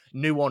sort of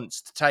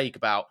nuanced take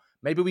about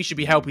maybe we should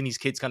be helping these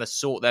kids kind of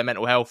sort their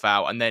mental health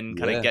out and then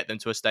kind of get them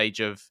to a stage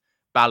of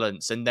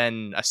balance and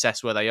then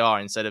assess where they are,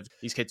 instead of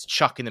these kids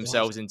chucking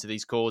themselves into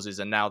these causes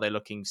and now they're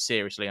looking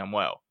seriously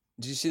unwell.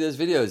 Did you see those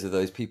videos of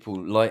those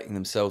people lighting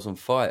themselves on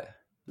fire?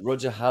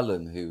 Roger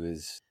Hallam, who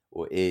is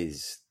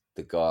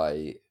the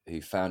guy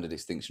who founded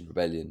Extinction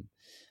Rebellion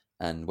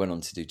and went on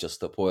to do Just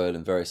Stop Oil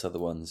and various other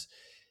ones,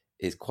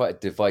 is quite a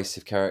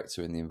divisive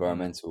character in the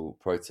environmental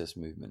protest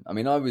movement. I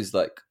mean, I was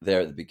like there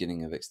at the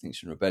beginning of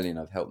Extinction Rebellion.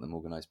 I've helped them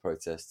organise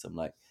protests. I'm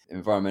like,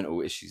 environmental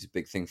issues are a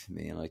big thing for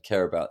me, and I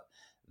care about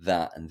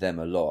that and them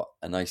a lot.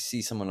 And I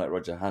see someone like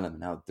Roger Hallam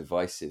and how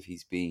divisive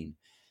he's been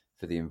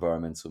for the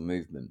environmental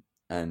movement.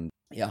 And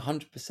yeah,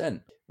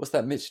 100%. What's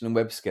that Mitchell and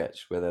Webb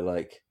sketch where they're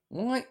like,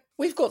 right,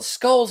 we've got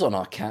skulls on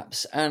our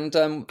caps, and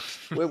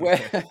we're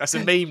that's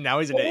a meme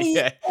now, isn't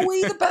it? Are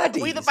we the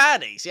baddies? We the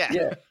baddies, yeah.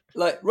 Yeah.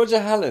 Like, Roger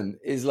Hallam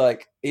is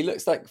like, he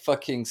looks like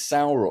fucking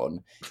Sauron.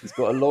 He's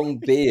got a long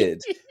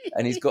beard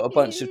and he's got a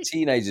bunch of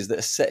teenagers that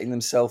are setting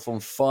themselves on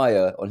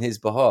fire on his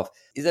behalf.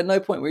 Is there no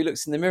point where he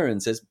looks in the mirror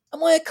and says,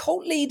 am I a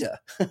cult leader?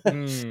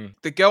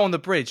 The girl on the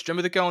bridge, do you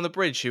remember the girl on the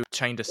bridge who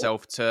chained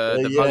herself to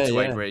the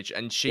motorway bridge,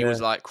 and she was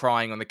like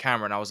crying on the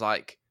camera, and I was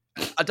like,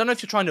 I don't know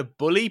if you're trying to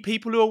bully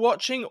people who are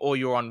watching or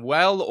you're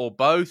unwell or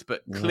both,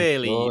 but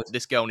clearly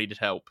this girl needed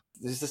help.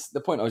 This is the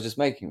point I was just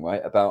making,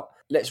 right? About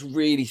let's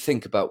really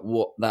think about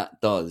what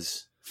that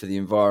does for the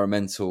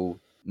environmental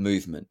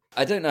movement.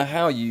 I don't know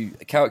how you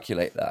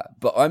calculate that,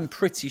 but I'm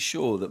pretty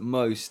sure that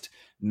most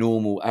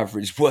normal,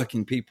 average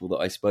working people that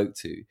I spoke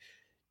to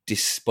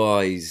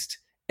despised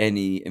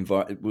any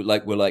environment.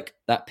 Were like,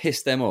 that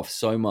pissed them off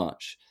so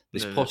much.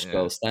 This posh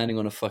girl standing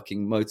on a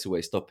fucking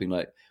motorway, stopping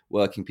like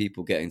working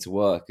people getting to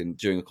work, and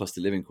during a cost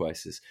of living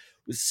crisis,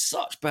 was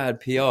such bad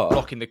PR.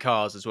 Blocking the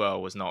cars as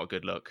well was not a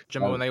good look. Do you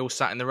remember when they all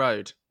sat in the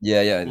road?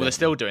 Yeah. Well, they're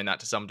still doing that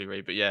to some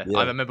degree, but yeah.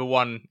 I remember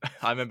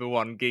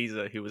one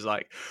geezer who was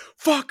like,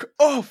 "Fuck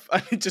off,"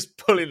 and just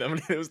pulling them.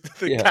 And it was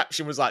the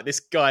caption was like, "This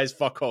guy's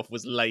fuck off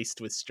was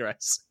laced with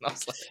stress." And I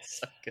was like,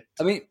 "So good."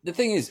 I mean, the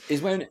thing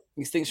is when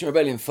Extinction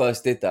Rebellion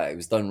first did that, it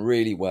was done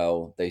really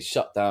well. They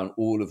shut down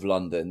all of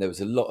London. There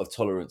was a lot of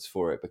tolerance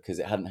for it because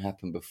it hadn't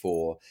happened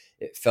before.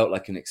 It felt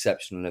like an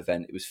exceptional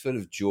event. It was full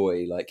of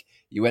joy. Like,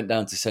 you went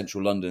down to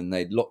central London and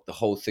they'd locked the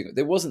whole thing.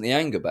 There wasn't the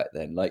anger back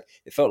then. Like,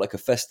 it felt like a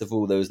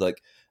festival. There was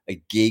like a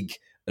gig,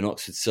 an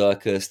Oxford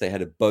Circus. They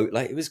had a boat.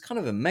 Like, it was kind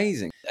of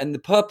amazing. And the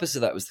purpose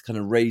of that was to kind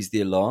of raise the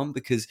alarm,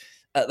 because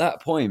at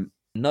that point,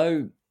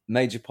 no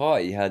major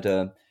party had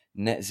a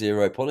net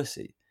zero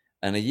policy.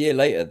 And a year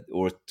later,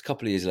 or a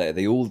couple of years later,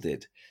 they all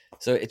did.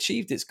 So it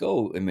achieved its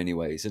goal in many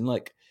ways. And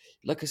like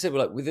I said,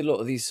 like with a lot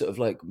of these sort of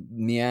like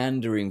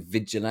meandering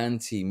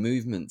vigilante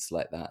movements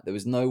like that, there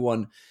was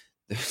no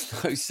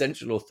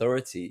central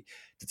authority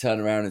to turn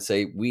around and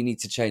say, we need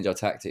to change our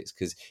tactics,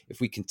 because if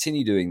we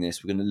continue doing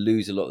this, we're going to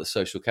lose a lot of the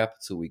social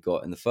capital we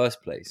got in the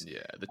first place.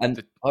 Yeah,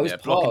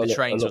 blocking the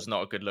trains was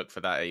not a good look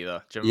for that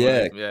either. Do you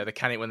remember the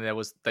Canning, when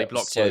they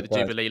blocked the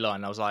Jubilee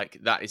line, I was like,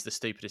 that is the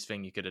stupidest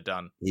thing you could have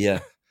done. Yeah,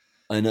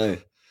 I know.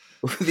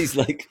 All these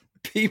like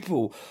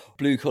people,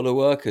 blue collar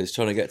workers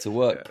trying to get to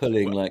work,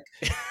 pulling like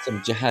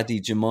some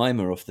jihadi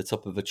Jemima off the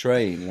top of a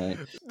train. Like,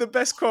 the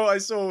best quote I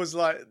saw was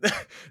like,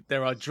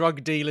 "There are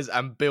drug dealers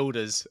and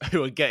builders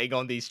who are getting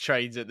on these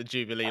trains at the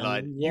Jubilee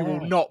line. Yeah.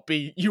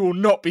 You will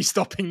not be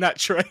stopping that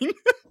train."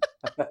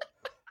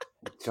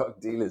 Drug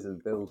dealers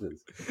and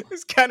builders.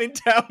 It's Canning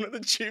Town at the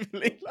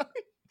Jubilee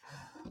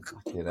line.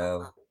 Fucking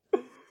hell.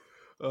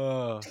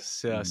 Oh,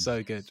 yeah,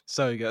 so good.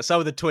 So good. Some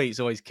of the tweets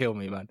always kill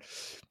me, man.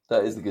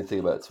 That is the good thing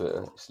about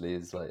Twitter, actually,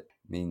 is like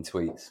mean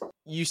tweets.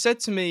 You said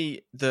to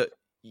me that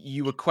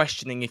you were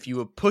questioning if you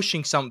were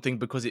pushing something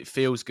because it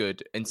feels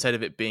good instead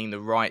of it being the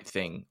right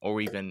thing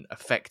or even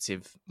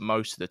effective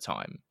most of the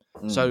time.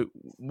 So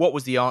what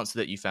was the answer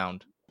that you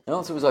found? The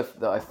answer was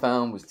that I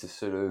found was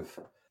to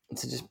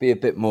just be a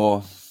bit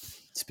more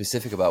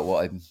specific about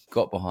what I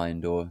got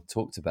behind or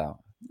talked about.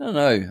 I don't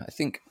know. I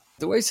think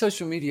the way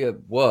social media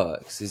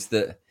works is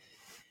that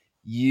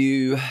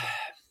you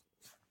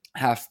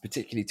have,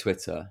 particularly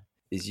Twitter,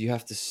 is you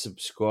have to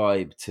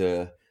subscribe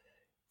to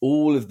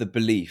all of the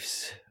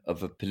beliefs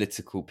of a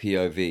political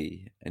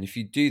POV. And if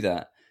you do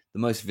that, the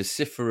most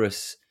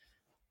vociferous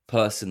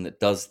person that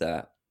does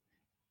that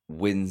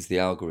wins the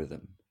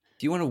algorithm.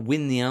 If you want to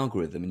win the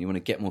algorithm and you want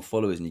to get more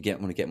followers and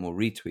want to get more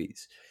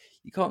retweets,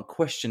 you can't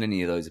question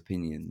any of those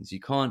opinions. You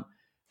can't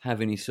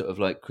have any sort of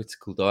like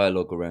critical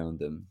dialogue around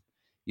them.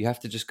 You have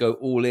to just go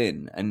all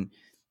in, and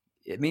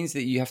it means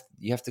that you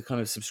have to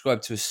kind of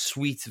subscribe to a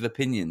suite of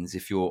opinions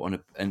if you're on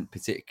a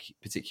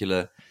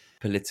particular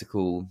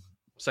political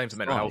Same for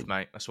mental health, side.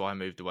 mate. That's why I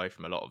moved away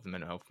from a lot of the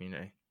mental health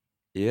community.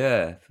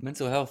 Yeah, for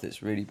mental health,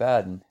 it's really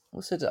bad, and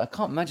also I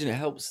can't imagine it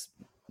helps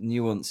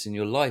nuance in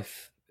your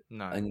life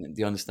No. and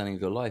the understanding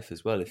of your life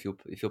as well. If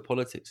your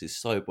politics is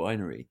so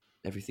binary,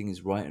 everything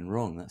is right and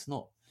wrong. That's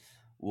not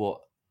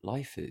what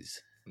life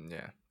is.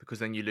 Yeah, because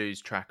then you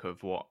lose track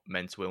of what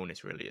mental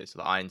illness really is.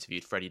 Like, I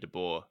interviewed Freddie de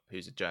Boer,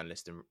 who's a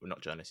journalist and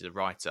not journalist, he's a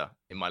writer,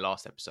 in my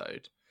last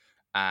episode,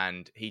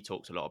 and he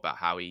talks a lot about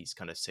how he's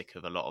kind of sick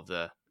of a lot of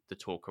the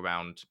talk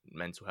around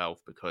mental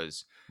health,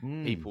 because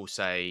Mm. people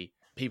say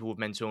people with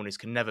mental illness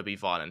can never be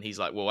violent. He's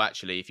like, well,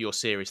 actually, if you're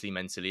seriously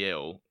mentally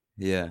ill,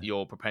 Yeah,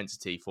 your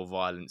propensity for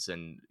violence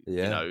and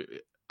yeah,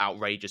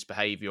 outrageous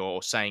behavior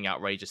or saying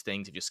outrageous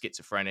things, if you're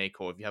schizophrenic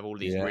or if you have all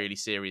these yeah, really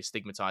serious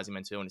stigmatizing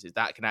mental illnesses,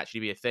 that can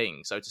actually be a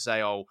thing. So to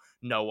say, oh,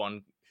 no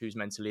one who's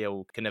mentally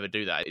ill can never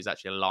do that, is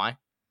actually a lie.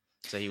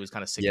 So he was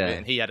kind of sick of it, yeah.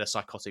 and he had a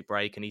psychotic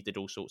break, and he did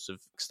all sorts of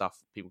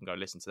stuff. People can go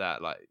listen to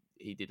that. Like,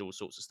 he did all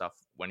sorts of stuff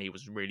when he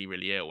was really,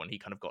 really ill, and he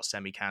kind of got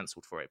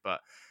semi-cancelled for it.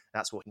 But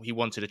that's what he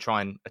wanted to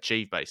try and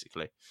achieve,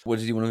 basically. What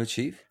did you want to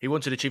achieve? He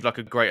wanted to achieve like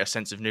a greater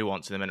sense of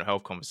nuance in the mental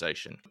health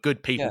conversation.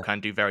 Good people Yeah. can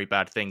do very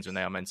bad things when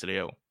they are mentally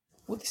ill.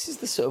 Well, this is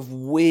the sort of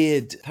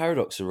weird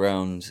paradox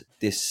around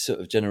this sort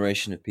of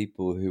generation of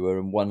people who are,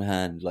 on one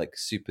hand, like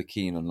super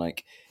keen on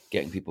like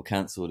getting people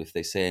cancelled if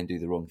they say and do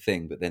the wrong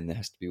thing, but then there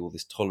has to be all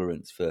this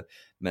tolerance for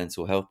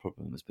mental health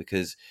problems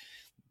because,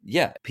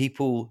 yeah,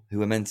 people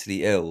who are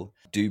mentally ill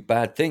do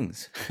bad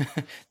things.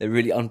 They're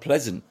really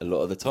unpleasant a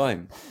lot of the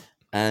time,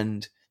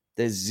 and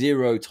there's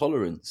zero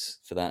tolerance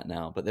for that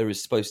now, but there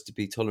is supposed to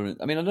be tolerance.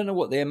 I mean, I don't know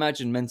what they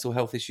imagine mental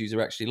health issues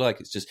are actually like.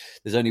 It's just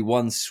there's only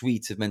one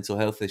suite of mental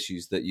health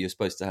issues that you're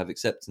supposed to have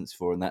acceptance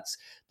for, and that's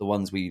the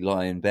ones where you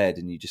lie in bed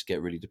and you just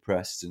get really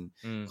depressed and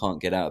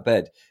can't get out of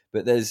bed.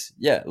 But there's,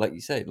 yeah, like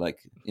you say, like,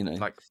 you know,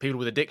 like people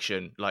with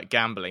addiction, like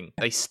gambling,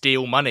 they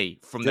steal money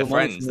from their steal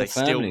money friends. from They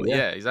your family. steal, Yeah,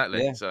 yeah,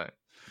 exactly. yeah, So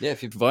yeah.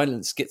 If you're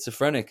violent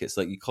schizophrenic, it's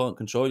like you can't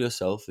control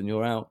yourself and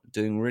you're out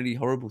doing really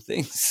horrible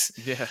things.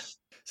 yeah.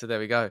 So there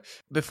we go.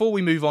 Before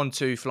we move on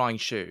to Flying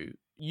Shoe,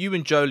 you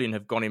and Jolien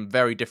have gone in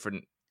very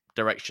different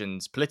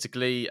directions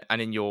politically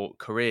and in your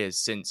careers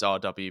since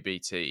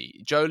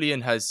RWBT.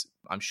 Jolien has,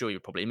 I'm sure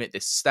you'll probably admit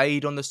this,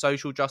 stayed on the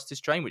social justice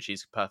train, which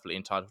he's perfectly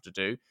entitled to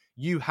do.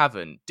 You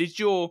haven't. Did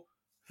your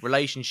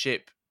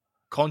relationship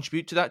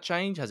contribute to that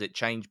change? Has it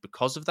changed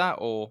because of that,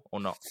 or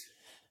not?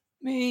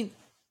 I mean,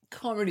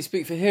 can't really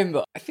speak for him,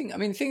 but the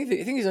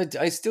thing is,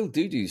 I still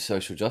do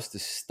social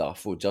justice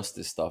stuff or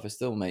justice stuff. I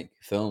still make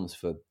films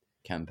for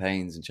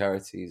campaigns and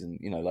charities, and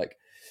like,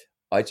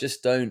 I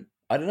just don't.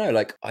 I don't know.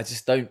 Like, I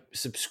just don't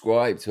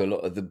subscribe to a lot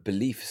of the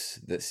beliefs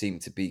that seem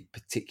to be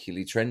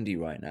particularly trendy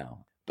right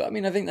now. But I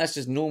mean, I think that's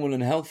just normal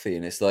and healthy.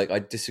 And it's like I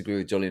disagree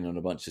with Jolien on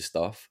a bunch of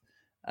stuff,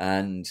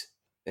 and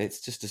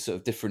it's just a sort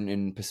of different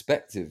in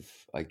perspective,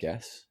 I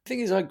guess. The thing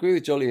is, I agree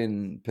with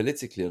Jolien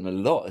politically on a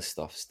lot of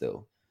stuff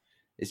still.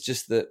 It's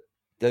just that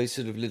those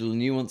sort of little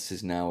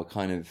nuances now are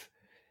kind of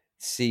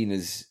seen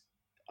as,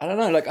 I don't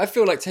know, like I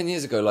feel like 10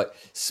 years ago, like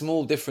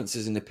small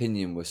differences in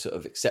opinion were sort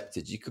of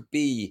accepted. You could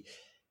be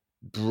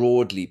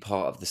broadly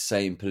part of the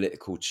same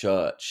political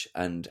church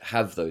and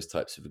have those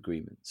types of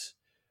agreements.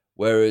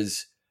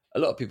 Whereas a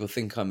lot of people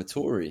think I'm a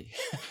Tory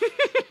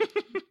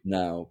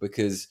now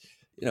because,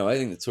 I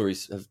think the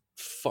Tories have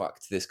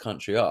fucked this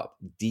country up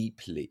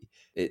deeply.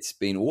 It's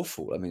been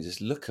awful. I mean,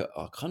 just look at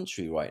our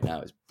country right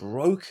now. It's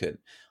broken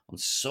on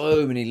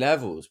so many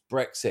levels.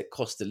 Brexit,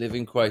 cost of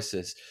living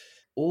crisis,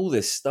 all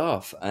this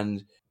stuff.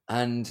 And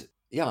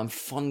yeah, I'm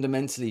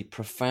fundamentally,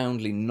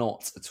 profoundly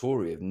not a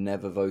Tory. I've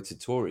never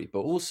voted Tory. But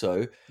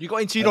also, You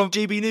got interviewed on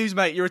GB News,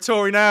 mate. You're a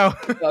Tory now.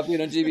 I've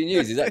been on GB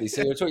News, exactly.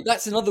 So you're a Tory.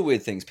 That's another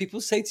weird thing.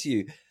 People say to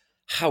you,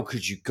 how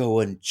could you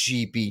go on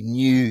GB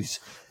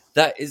News?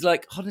 That is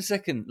like, hold on a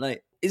second,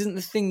 like, isn't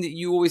the thing that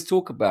you always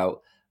talk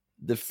about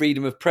the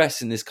freedom of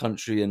press in this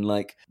country and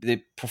like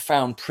the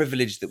profound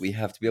privilege that we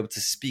have to be able to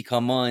speak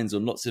our minds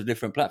on lots of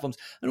different platforms?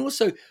 And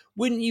also,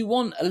 wouldn't you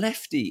want a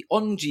lefty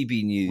on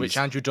GB News? Which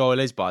Andrew Doyle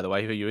is, by the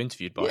way, who you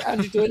interviewed by. Yeah,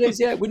 Andrew Doyle is,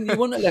 yeah. Wouldn't you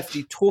want a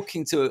lefty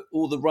talking to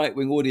all the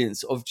right-wing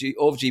audience of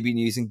GB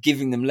News and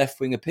giving them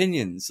left-wing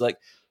opinions? Like,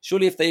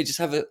 surely if they just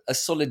have a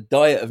solid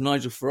diet of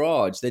Nigel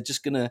Farage, they're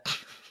just going to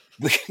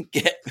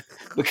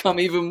become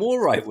even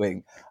more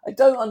right-wing. I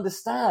don't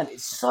understand.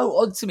 It's so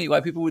odd to me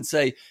why people would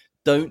say,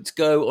 don't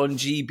go on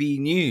GB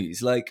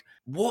News. Like,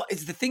 what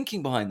is the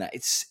thinking behind that?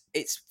 It's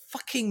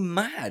fucking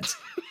mad.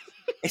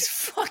 It's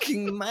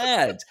fucking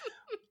mad.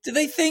 Do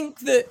they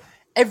think that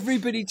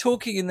everybody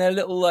talking in their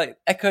little like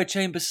echo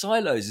chamber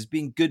silos is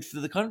being good for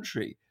the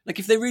country? Like,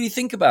 if they really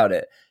think about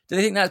it, do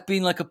they think that's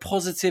been like a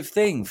positive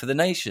thing for the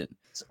nation?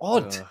 It's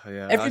odd.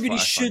 Yeah, Everybody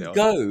should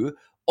go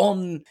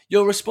on.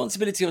 Your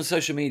responsibility on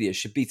social media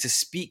should be to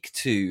speak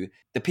to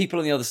the people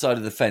on the other side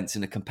of the fence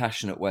in a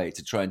compassionate way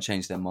to try and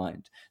change their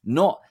mind,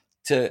 not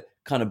to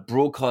kind of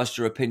broadcast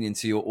your opinion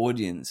to your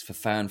audience for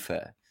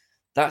fanfare.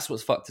 That's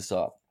what's fucked us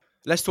up.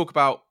 Let's talk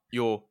about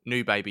your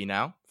new baby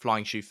now,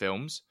 Flying Shoe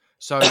Films.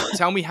 So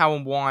tell me how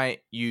and why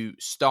you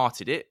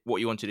started it,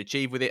 what you wanted to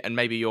achieve with it, and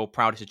maybe your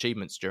proudest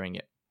achievements during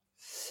it.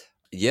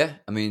 Yeah,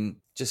 I mean,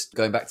 just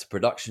going back to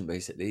production,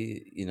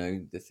 basically, you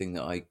know, the thing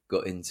that I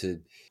got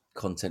into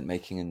content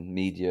making and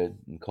media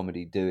and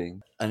comedy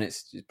doing, and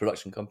it's a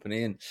production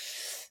company, and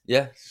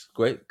yeah, it's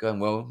great, going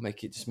well.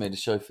 Just made a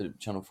show for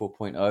Channel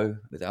 4.0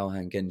 with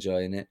Alhan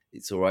Genjai in it.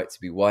 It's all right to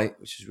be white,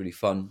 which is really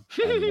fun.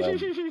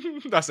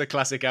 And, that's a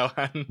classic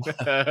Alhan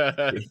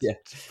yeah,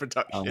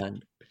 production.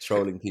 Alhan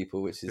trolling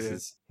people, which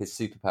is his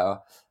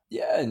superpower.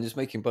 Yeah, and just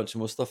making a bunch of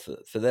more stuff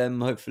for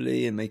them,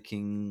 hopefully, and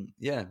making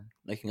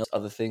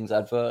other things,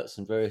 adverts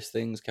and various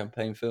things,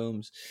 campaign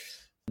films.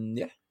 And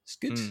yeah, it's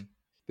good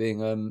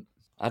being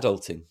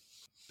adulting.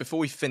 Before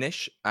we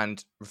finish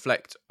and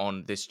reflect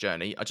on this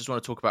journey, I just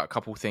want to talk about a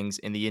couple of things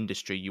in the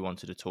industry you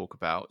wanted to talk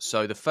about.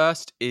 So the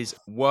first is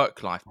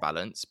work-life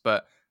balance,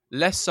 but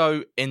less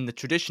so in the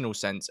traditional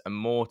sense and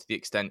more to the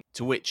extent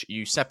to which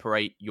you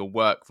separate your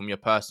work from your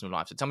personal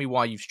life. So tell me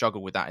why you've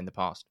struggled with that in the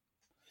past.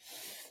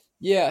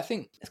 Yeah, I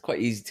think it's quite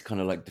easy to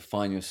kind of like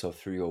define yourself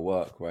through your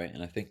work, right?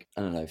 And I think,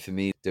 I don't know, for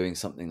me, doing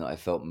something that I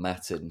felt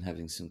mattered and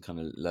having some kind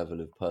of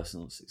level of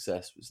personal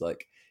success was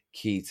like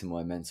key to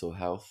my mental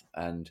health.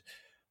 And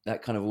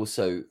that kind of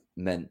also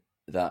meant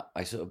that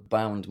I sort of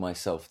bound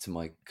myself to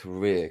my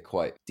career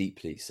quite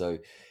deeply. So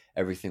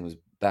everything was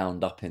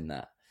bound up in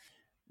that.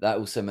 That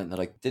also meant that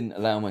I didn't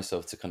allow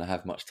myself to kind of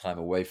have much time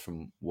away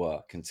from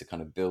work and to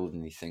kind of build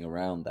anything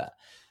around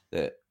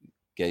that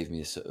gave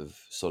me a sort of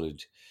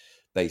solid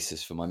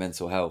basis for my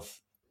mental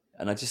health.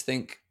 And I just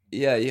think,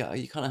 yeah,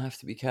 you kind of have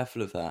to be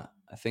careful of that.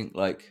 I think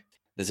like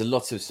there's a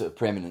lot of sort of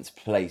preeminence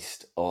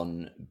placed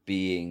on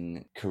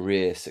being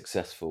career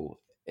successful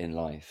in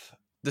life.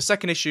 The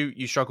second issue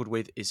you struggled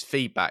with is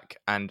feedback.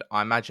 And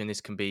I imagine this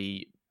can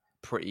be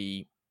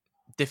pretty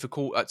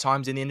difficult at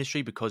times in the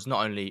industry because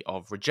not only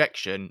of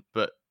rejection,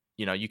 but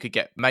you know, you could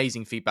get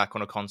amazing feedback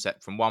on a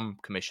concept from one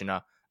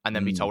commissioner and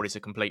then be told it's a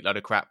complete load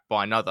of crap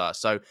by another.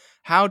 So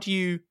how do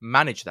you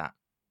manage that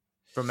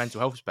from a mental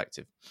health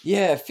perspective?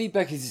 Yeah,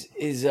 feedback is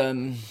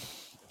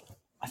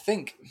I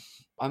think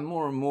I'm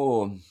more and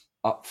more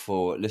up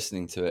for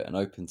listening to it and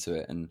open to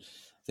it, and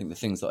I think the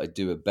things that I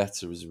do are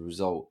better as a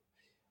result.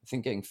 I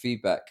think getting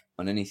feedback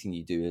on anything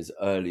you do as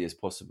early as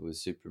possible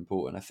is super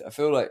important. I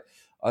feel like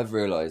I've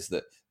realized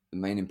that the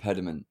main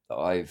impediment that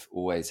I've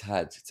always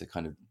had to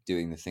kind of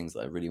doing the things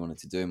that I really wanted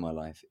to do in my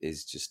life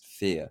is just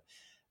fear.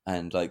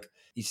 And like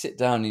you sit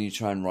down and you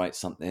try and write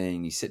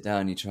something, you sit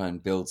down and you try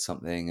and build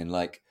something, and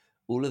like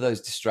all of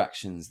those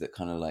distractions that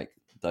kind of like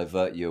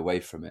divert you away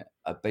from it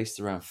are based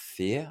around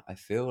fear. I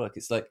feel like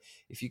it's like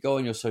if you go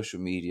on your social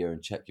media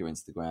and check your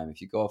Instagram,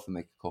 if you go off and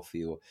make a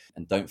coffee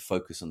and don't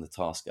focus on the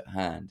task at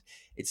hand,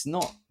 it's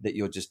not that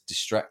you're just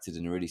distracted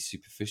in a really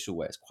superficial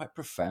way. It's quite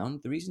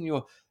profound. The reason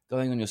you're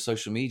going on your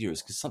social media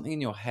is because something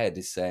in your head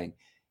is saying,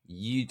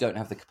 you don't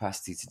have the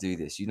capacity to do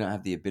this. You don't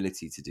have the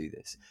ability to do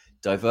this.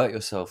 Divert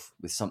yourself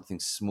with something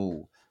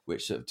small,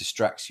 which sort of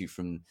distracts you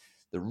from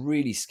the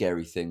really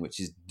scary thing, which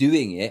is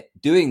doing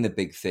the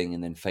big thing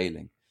and then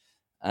failing.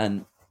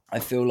 And I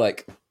feel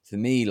like for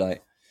me,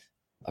 like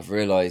I've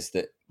realized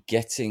that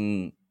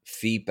getting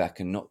feedback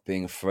and not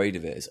being afraid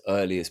of it as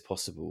early as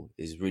possible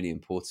is really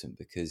important,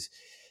 because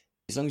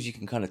as long as you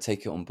can kind of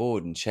take it on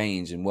board and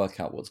change and work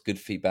out what's good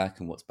feedback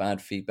and what's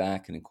bad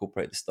feedback and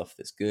incorporate the stuff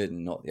that's good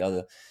and not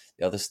the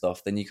other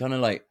stuff, then you kind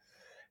of like,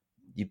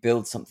 you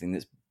build something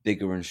that's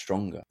bigger and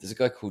stronger. There's a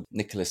guy called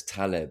Nicholas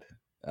Taleb.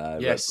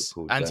 Yes,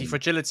 called,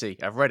 Anti-Fragility.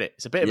 I've read it.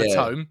 It's a bit of a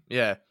tome.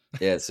 Yeah.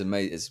 Yeah, it's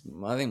amazing.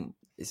 I think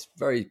it's a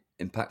very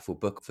impactful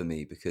book for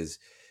me because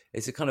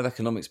it's a kind of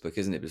economics book,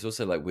 isn't it? But it's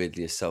also like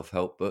weirdly a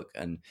self-help book.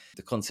 And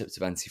the concept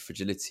of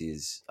anti-fragility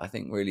is, I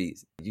think, really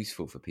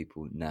useful for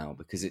people now,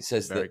 because it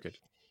says that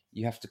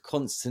you have to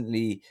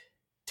constantly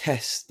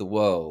test the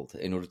world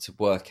in order to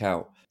work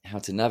out how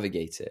to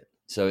navigate it.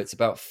 So it's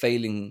about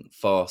failing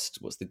fast.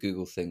 What's the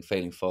Google thing?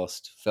 Failing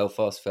fast, fail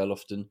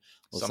often,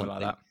 or something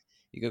like that.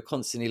 You go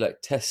constantly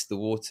like test the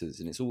waters,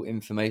 and it's all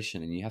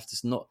information, and you have to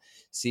not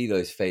see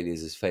those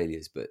failures as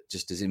failures, but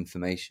just as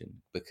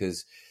information,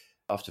 because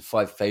after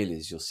 5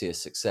 failures, you'll see a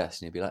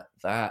success and you'll be like,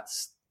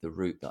 that's the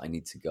route that I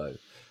need to go.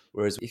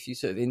 Whereas if you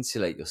sort of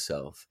insulate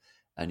yourself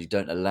and you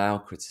don't allow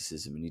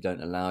criticism and you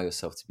don't allow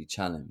yourself to be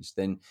challenged,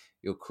 then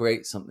you'll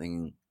create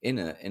something in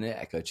an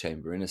echo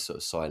chamber, in a sort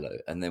of silo.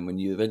 And then when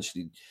you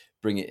eventually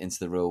bring it into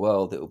the real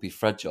world, it will be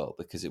fragile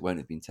because it won't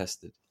have been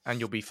tested. And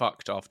you'll be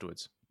fucked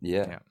afterwards.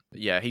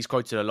 Yeah, he's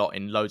quoted a lot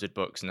in loads of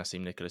books,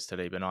 Nassim Nicholas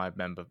Taleb, and I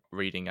remember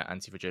reading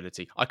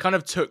Anti-Fragility. I kind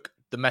of took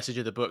the message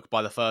of the book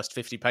by the first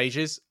 50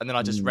 pages, and then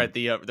I just read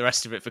the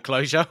rest of it for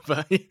closure.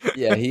 But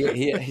yeah,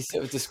 he's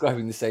sort of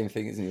describing the same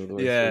thing, isn't he? All the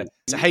way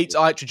through. He hates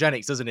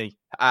iatrogenics, doesn't he?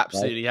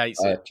 Absolutely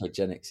hates it.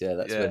 Iatrogenics, yeah,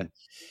 that's when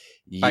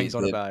bangs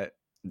on about it.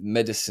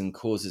 medicine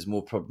causes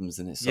more problems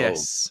than it solves.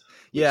 Yes.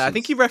 Which Yeah, I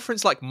think he is,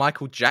 referenced like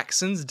Michael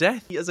Jackson's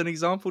death as an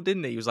example,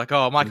 didn't he? He was like,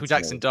 "Oh, I Michael think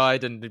Jackson so.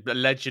 died, and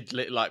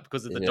allegedly, like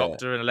because of the Yeah,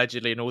 doctor, and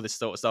allegedly, and all this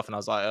sort of stuff." And I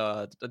was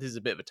like, "This is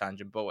a bit of a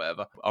tangent, but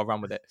whatever. I'll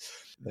run with it."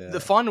 The yeah,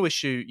 final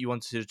issue you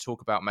wanted to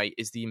talk about, mate,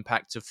 is the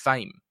impact of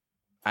fame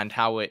and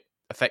how it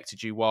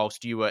affected you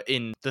whilst you were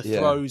in the yeah.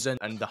 throes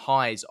and the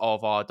highs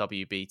of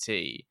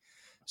RWBT.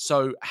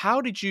 So,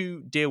 how did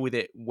you deal with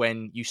it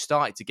when you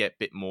started to get a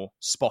bit more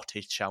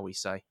spotted, shall we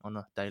say, on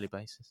a daily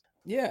basis?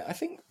 Yeah, I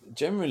think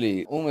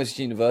generally, almost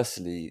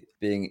universally,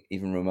 being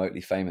even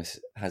remotely famous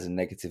has a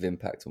negative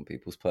impact on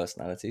people's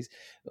personalities.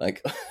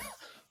 Like,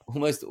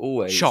 almost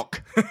always,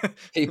 Shock.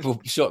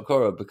 people, shock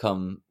horror,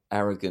 become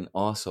arrogant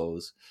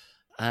arseholes.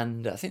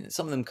 And I think that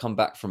some of them come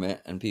back from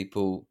it, and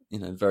people,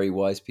 very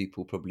wise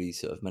people probably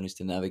sort of manage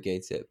to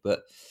navigate it.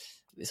 But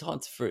it's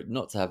hard for it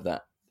not to have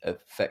that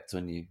effect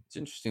on you. It's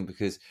interesting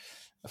because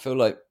I feel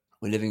like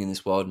we're living in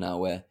this world now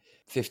where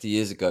 50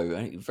 years ago,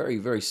 a very,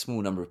 very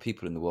small number of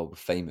people in the world were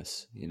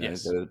famous.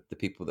 Yes. The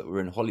people that were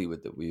in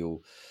Hollywood that we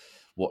all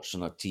watched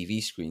on our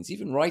TV screens,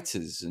 even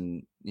writers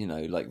and,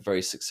 like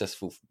very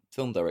successful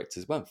film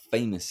directors weren't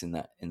famous in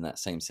that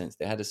same sense.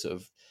 They had a sort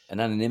of an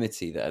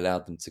anonymity that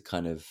allowed them to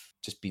kind of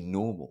just be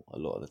normal a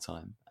lot of the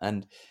time.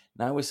 And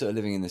now we're sort of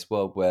living in this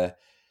world where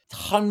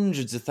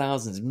hundreds of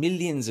thousands,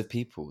 millions of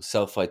people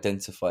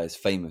self-identify as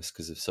famous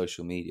because of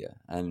social media.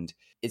 And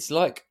it's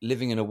like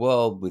living in a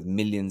world with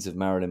millions of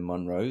Marilyn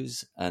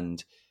Monroes.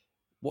 And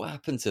what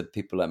happened to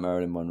people like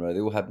Marilyn Monroe? They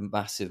all had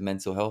massive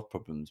mental health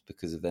problems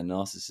because of their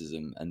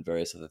narcissism and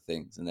various other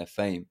things and their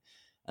fame.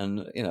 And,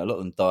 a lot of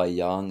them die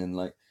young. And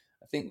like,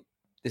 I think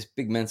this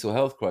big mental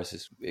health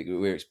crisis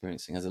we're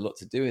experiencing has a lot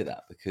to do with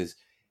that because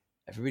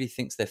everybody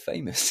thinks they're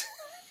famous.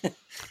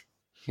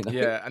 you know?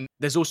 Yeah, and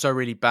there's also a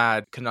really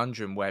bad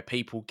conundrum where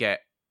people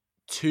get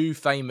too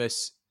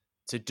famous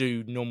to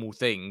do normal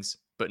things,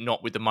 but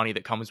not with the money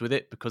that comes with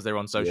it because they're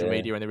on social Yeah,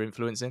 media and they're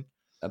influencing.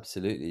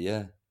 absolutely.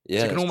 Yeah. So Yeah,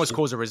 it can that's almost true.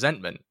 cause a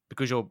resentment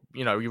because you're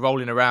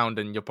rolling around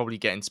and you're probably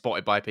getting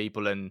spotted by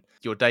people and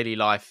your daily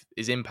life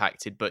is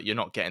impacted, but you're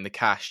not getting the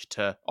cash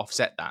to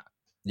offset that.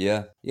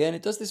 Yeah. Yeah. And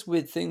it does this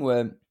weird thing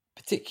where,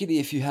 particularly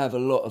if you have a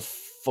lot of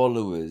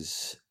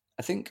followers,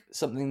 I think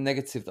something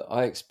negative that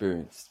I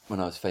experienced when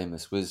I was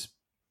famous was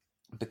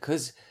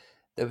because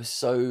there were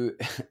so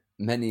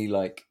many,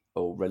 like,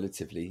 or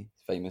relatively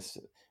famous,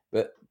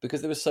 but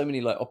because there were so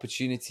many like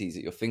opportunities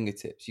at your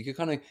fingertips, you could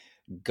kind of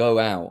go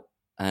out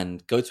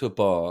and go to a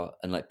bar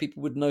and like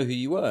people would know who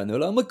you were and they were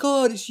like, oh my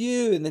God, it's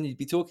you. And then you'd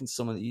be talking to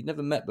someone that you'd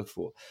never met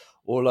before.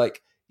 Or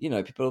like,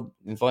 people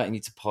inviting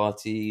you to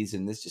parties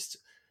and there's just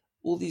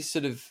all these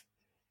sort of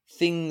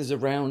things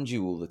around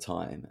you all the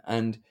time.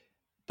 And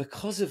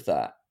because of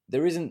that,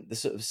 there isn't the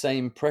sort of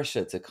same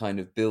pressure to kind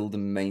of build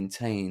and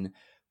maintain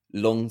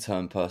long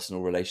term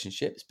personal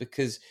relationships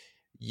because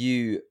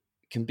you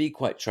can be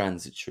quite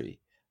transitory.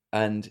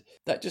 And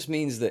that just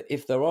means that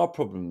if there are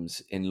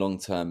problems in long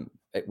term,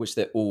 which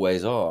there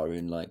always are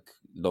in like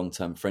long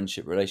term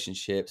friendship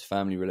relationships,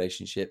 family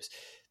relationships,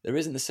 there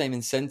isn't the same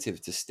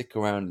incentive to stick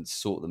around and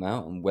sort them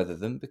out and weather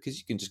them because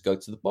you can just go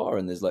to the bar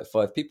and there's like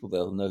 5 people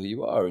there'll know who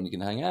you are and you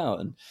can hang out.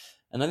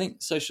 And I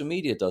think social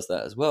media does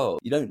that as well.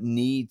 You don't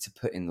need to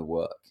put in the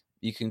work.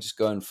 You can just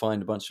go and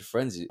find a bunch of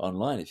friends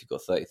online if you've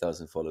got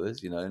 30,000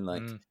 followers, and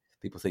like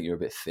people think you're a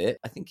bit fit.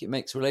 I think it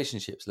makes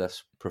relationships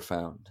less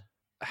profound.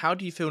 How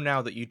do you feel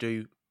now that you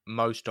do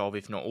most of,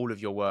 if not all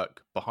of your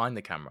work behind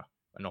the camera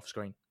and off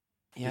screen?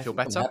 Do Yeah, you I feel think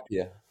I'm better?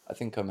 happier. I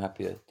think I'm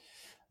happier.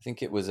 I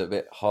think it was a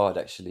bit hard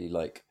actually,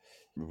 like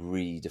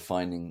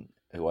redefining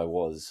who I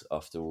was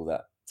after all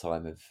that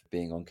time of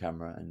being on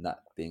camera and that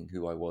being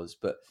who I was.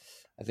 But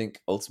I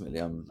think ultimately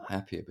I'm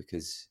happier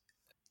because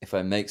if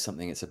I make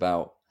something, it's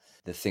about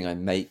the thing I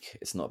make.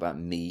 It's not about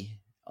me.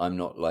 I'm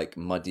not like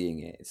muddying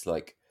it. It's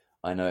like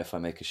I know if I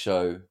make a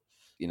show,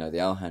 the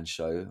Alhan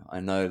show, I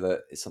know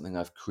that it's something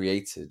I've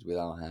created with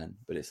Alhan,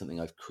 but it's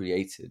something I've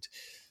created,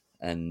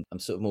 and I'm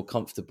sort of more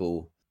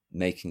comfortable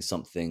making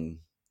something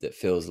that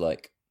feels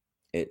like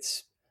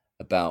it's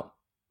about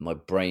my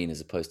brain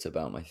as opposed to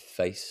about my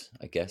face.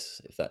 I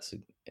guess if that's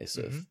a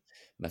sort of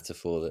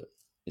metaphor that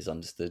is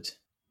understood.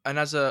 And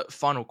as a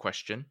final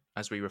question,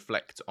 as we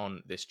reflect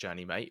on this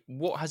journey, mate,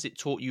 what has it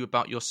taught you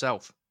about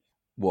yourself?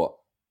 What?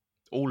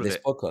 All of This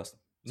it. podcast?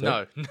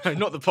 Sorry. No, no,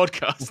 not the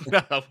podcast.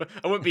 No,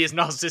 I wouldn't be as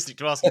narcissistic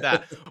to ask you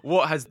that.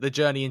 What has the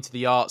journey into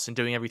the arts and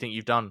doing everything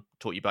you've done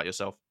taught you about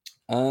yourself?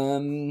 I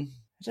don't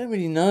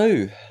really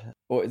know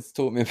what it's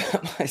taught me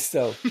about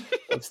myself.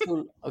 I'm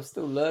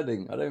still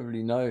learning. I don't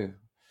really know.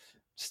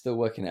 Still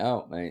working it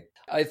out, mate.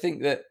 I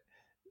think that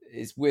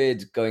it's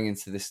weird going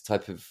into this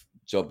type of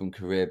job and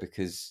career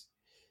because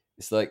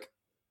it's like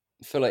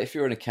I feel like if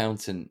you're an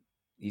accountant,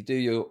 you do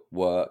your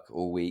work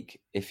all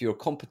week. If you're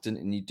competent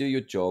and you do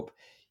your job,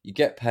 you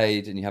get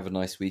paid and you have a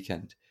nice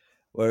weekend.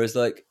 Whereas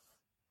like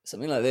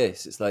something like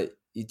this, it's like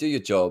you do your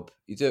job,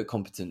 you do it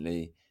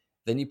competently,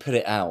 then you put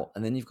it out,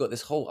 and then you've got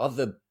this whole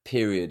other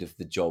period of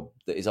the job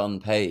that is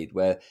unpaid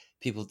where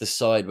people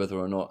decide whether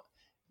or not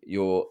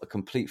you're a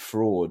complete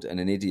fraud and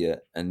an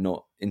idiot and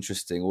not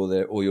interesting,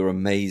 or you're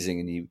amazing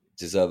and you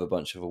deserve a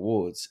bunch of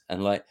awards.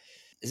 And like,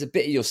 there's a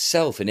bit of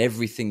yourself in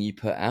everything you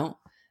put out,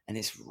 and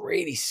it's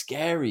really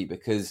scary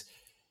because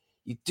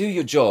you do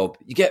your job,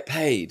 you get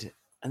paid,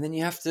 and then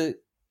you have to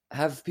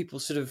have people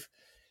sort of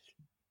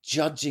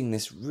judging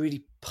this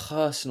really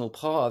personal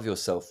part of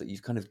yourself that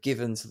you've kind of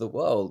given to the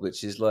world,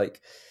 which is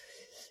like,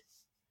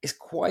 it's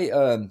quite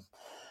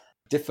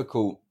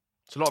difficult.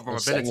 It's a lot of Or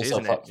setting vulnerability,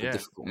 isn't yourself it? up for a Yeah.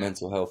 difficult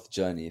mental health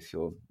journey if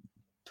you're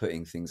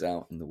putting things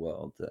out in the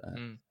world that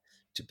Mm.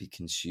 to be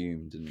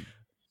consumed. And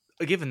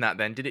Given that,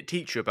 then, did it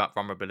teach you about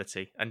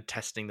vulnerability and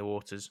testing the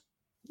waters?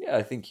 yeah,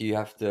 I think you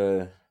have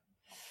to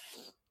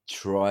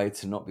try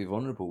to not be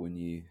vulnerable when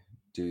you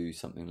do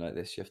something like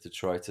this. You have to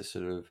try to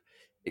sort of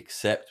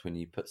accept when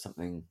you put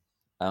something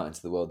out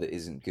into the world that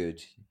isn't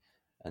good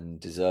and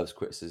deserves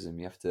criticism.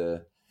 You have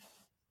to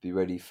be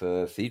ready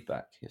for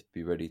feedback. You have to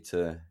be ready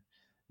to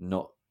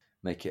not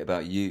make it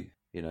about you,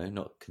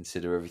 not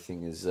consider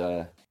everything as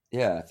I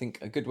think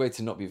a good way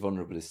to not be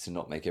vulnerable is to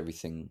not make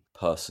everything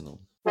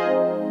personal.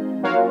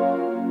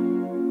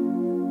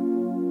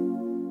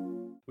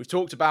 We've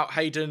talked about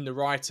Heydon, the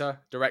writer,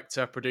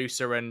 director,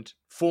 producer, and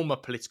former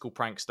political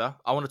prankster.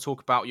 I want to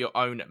talk about your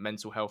own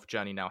mental health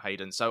journey now,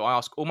 Heydon. So I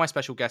ask all my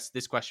special guests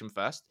this question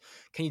first.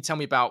 Can you tell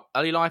me about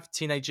early life,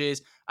 teenage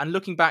years, and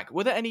looking back,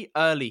 were there any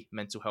early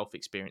mental health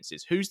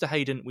experiences? Who's the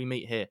Heydon we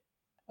meet here?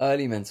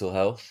 Early mental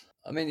health.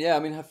 I've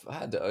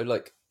had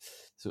like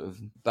sort of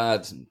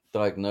bad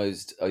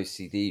diagnosed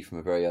OCD from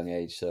a very young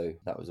age. So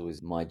that was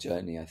always my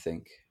journey, I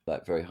think,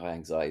 like very high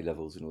anxiety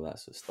levels and all that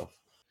sort of stuff.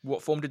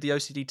 What form did the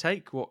OCD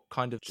take? What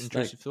kind of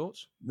intrusive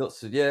thoughts?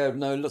 Lots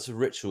of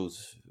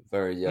rituals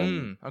very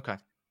young. Okay.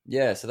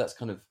 Yeah, so that's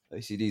kind of,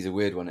 OCD is a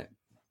weird one. It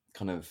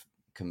kind of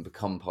can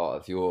become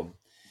part of your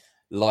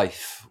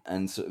life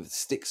and sort of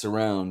sticks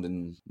around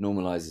and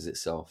normalizes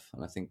itself.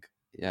 And I think,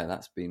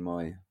 that's been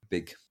my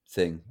big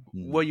thing.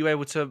 Were you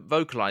able to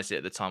vocalize it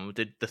at the time? Or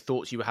did the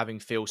thoughts you were having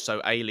feel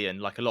so alien?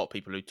 Like a lot of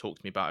people who talk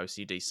to me about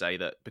OCD say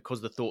that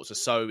because the thoughts are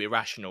so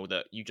irrational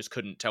that you just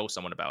couldn't tell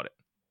someone about it.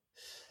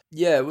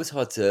 Yeah, it was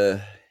hard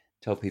to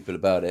tell people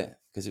about it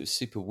because it was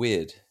super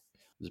weird.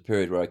 It was a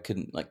period where I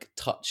couldn't like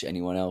touch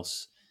anyone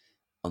else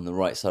on the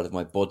right side of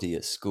my body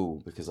at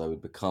school because I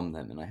would become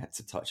them, and I had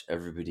to touch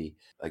everybody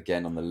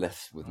again on the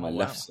left with my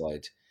left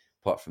side,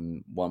 apart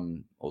from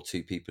one or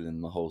two people in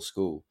the whole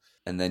school.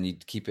 And then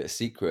you'd keep it a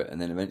secret, and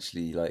then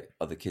eventually, like,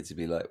 other kids would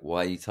be like,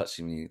 "Why are you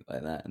touching me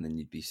like that?" And then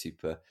you'd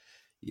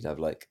have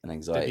like an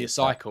anxiety. There'd be a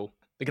cycle.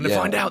 They're going to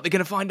find out. They're going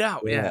to find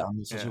out. Yeah.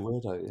 I'm such a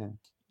weirdo.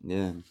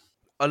 Yeah.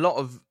 A lot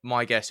of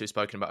my guests who've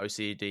spoken about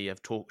OCD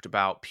have talked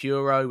about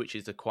Puro, which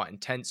is a quite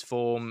intense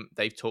form.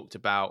 They've talked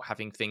about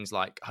having things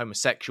like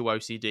homosexual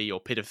OCD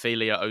or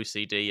pedophilia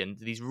OCD and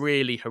these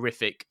really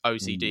horrific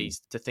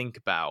OCDs to think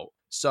about.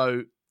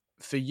 So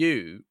for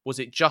you, was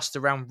it just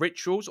around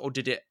rituals or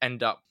did it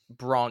end up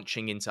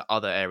branching into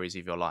other areas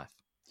of your life?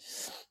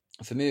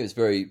 For me, it was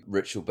very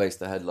ritual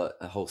based. I had like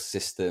a whole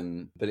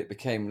system, but it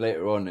became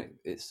later on,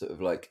 it's sort of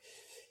like,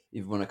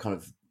 even when I kind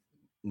of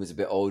was a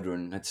bit older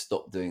and had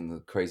stopped doing the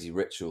crazy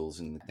rituals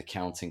and the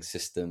counting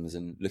systems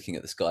and looking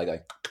at the sky going,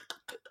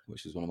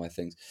 which was one of my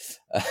things.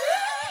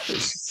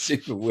 It's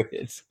super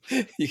weird.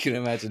 You can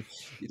imagine.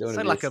 You don't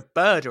sound like a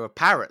bird or a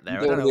parrot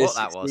there. I don't know what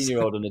that was.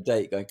 16-year-old on a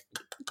date going,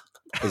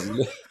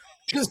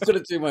 just got to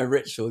do my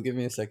ritual. Give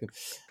me a second.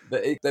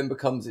 But it then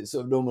it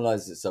sort of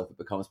normalizes itself. It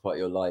becomes part of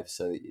your life.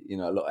 So, a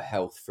lot of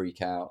health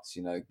freakouts,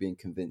 being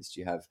convinced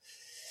you have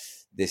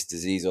this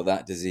disease or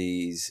that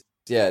disease.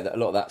 Yeah, a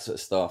lot of that sort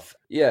of stuff.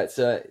 Yeah, it's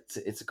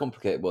a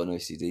complicated one,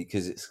 OCD,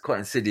 because it's quite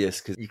insidious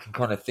because you can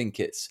kind of think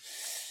it's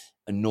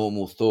a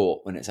normal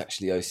thought when it's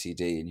actually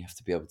OCD, and you have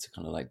to be able to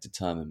kind of like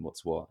determine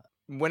what's what.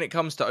 When it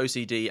comes to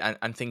OCD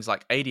and things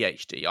like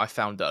ADHD, I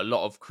found that a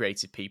lot of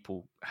creative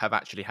people have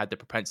actually had the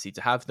propensity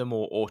to have them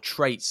or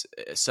traits,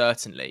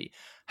 certainly.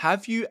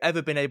 Have you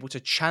ever been able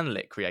to channel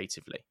it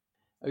creatively?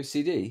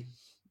 OCD?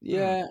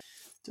 Yeah,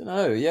 don't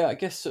know. Yeah, I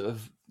guess sort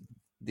of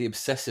the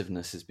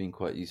obsessiveness has been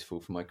quite useful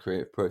for my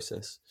creative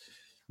process.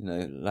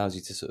 It allows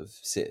you to sort of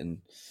sit and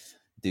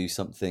do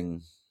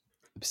something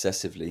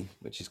obsessively,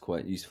 which is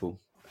quite useful.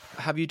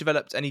 Have you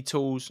developed any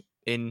tools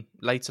in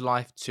later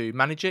life to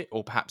manage it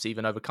or perhaps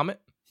even overcome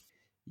it?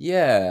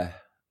 Yeah,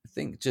 I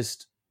think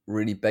just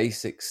really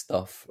basic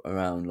stuff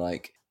around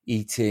like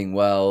eating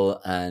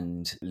well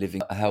and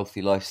living a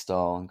healthy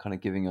lifestyle and kind of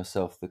giving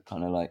yourself the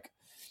kind of like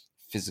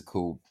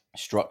physical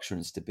structure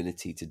and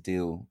stability to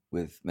deal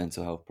with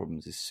mental health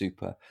problems is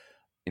super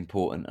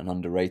important and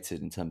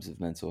underrated in terms of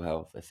mental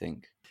health. I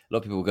think a lot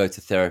of people go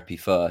to therapy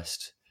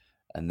first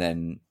and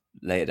then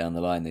later down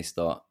the line they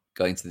start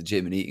going to the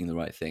gym and eating the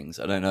right things.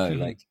 I don't know,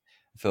 like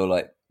I feel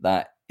like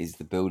that is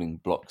the building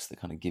blocks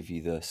that kind of give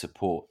you the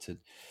support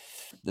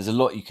there's a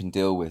lot you can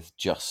deal with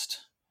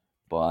just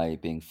by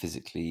being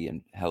physically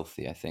and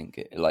healthy. I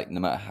think like no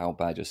matter how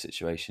bad your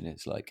situation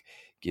is, like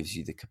gives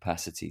you the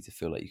capacity to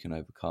feel like you can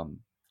overcome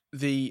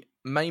The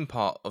main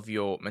part of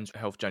your mental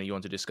health journey you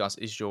want to discuss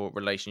is your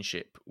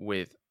relationship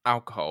with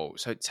alcohol.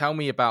 So tell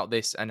me about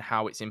this and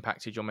how it's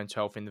impacted your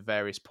mental health in the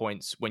various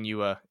points when you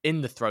were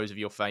in the throes of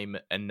your fame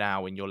and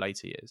now in your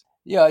later years.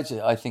 Yeah,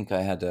 I think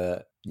I had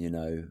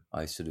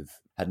I sort of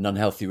had an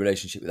unhealthy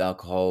relationship with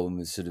alcohol and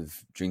was sort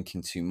of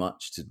drinking too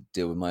much to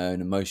deal with my own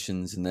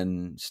emotions, and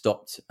then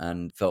stopped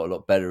and felt a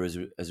lot better as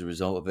a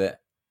result of it.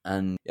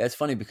 And yeah, it's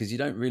funny because you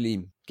don't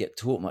really get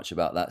taught much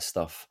about that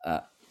stuff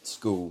at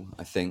school,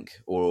 I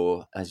think,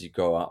 or as you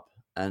grow up.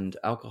 And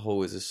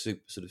alcohol is a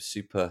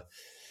super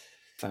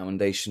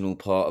foundational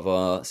part of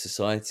our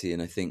society,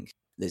 and I think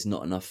there's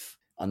not enough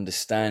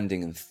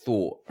understanding and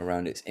thought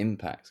around its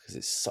impact because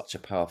it's such a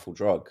powerful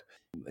drug.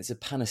 It's a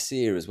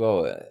panacea as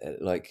well.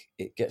 Like,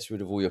 it gets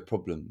rid of all your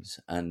problems,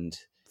 and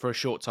For a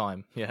short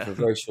time, yeah. for a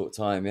very short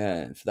time, yeah.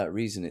 And for that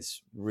reason,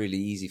 it's really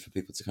easy for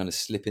people to kind of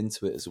slip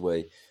into it as a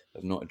way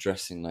of not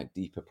addressing like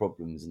deeper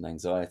problems and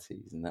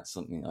anxieties. And that's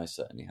something I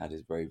certainly had,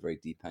 is very, very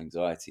deep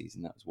anxieties,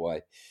 and that was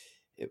why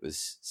it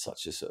was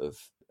such a sort of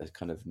a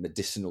kind of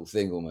medicinal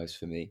thing almost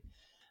for me.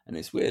 And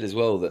it's weird as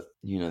well that,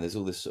 there's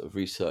all this sort of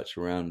research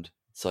around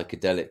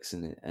psychedelics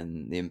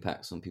and the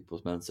impacts on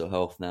people's mental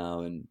health now.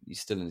 And you're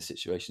still in a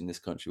situation in this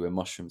country where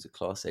mushrooms are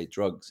Class A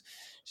drugs.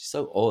 It's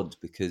so odd,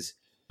 because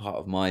part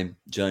of my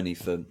journey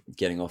for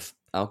getting off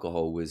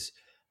alcohol was,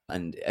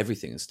 and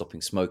everything, and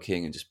stopping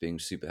smoking and just being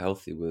super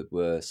healthy,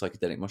 were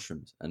psychedelic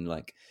mushrooms, and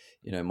like,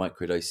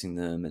 microdosing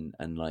them,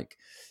 and like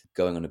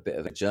going on a bit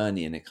of a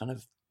journey. And it kind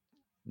of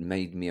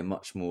made me a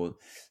much more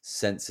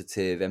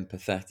sensitive,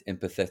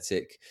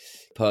 empathetic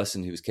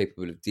person who was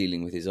capable of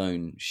dealing with his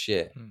own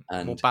shit. More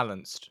And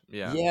balanced,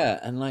 yeah. yeah,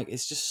 and like,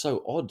 it's just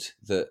so odd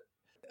that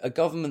a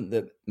government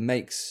that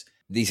makes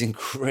these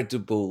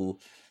incredible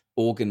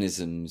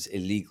organisms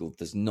illegal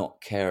does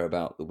not care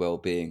about the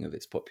well-being of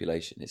its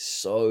population. It's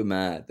so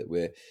mad that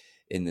we're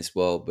in this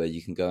world where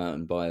you can go out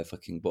and buy a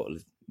fucking bottle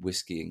of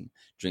whiskey and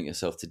drink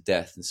yourself to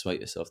death and sweat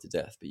yourself to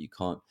death, but you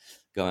can't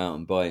go out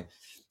and buy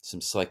some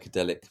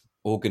psychedelic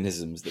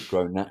organisms that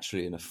grow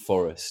naturally in a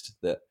forest.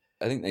 That,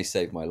 I think, they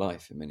saved my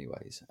life in many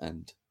ways,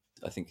 and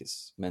I think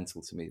it's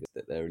mental to me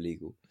that they're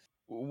illegal.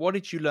 What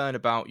did you learn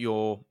about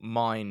your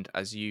mind,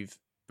 as you've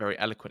very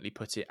eloquently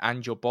put it,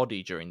 and your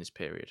body during this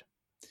period?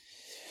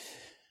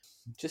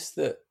 Just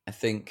that I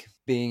think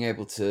being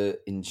able to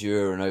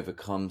endure and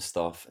overcome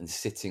stuff, and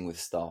sitting with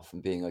stuff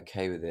and being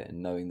okay with it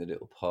and knowing that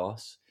it'll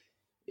pass,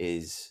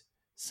 is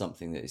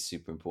something that is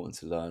super important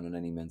to learn on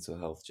any mental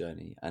health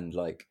journey. And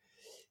like,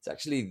 it's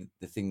actually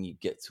the thing you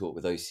get taught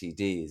with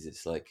OCD, is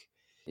it's like,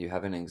 you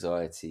have an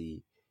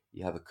anxiety,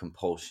 you have a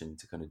compulsion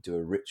to kind of do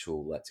a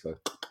ritual, like to go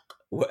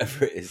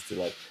whatever it is, to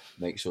like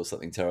make sure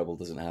something terrible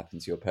doesn't happen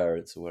to your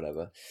parents or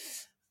whatever.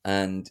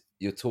 And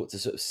you're taught to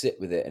sort of sit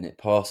with it, and it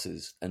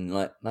passes. And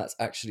like, that's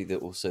actually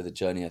also the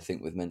journey, I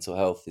think, with mental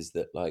health, is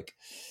that like,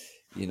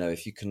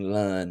 if you can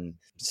learn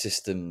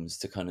systems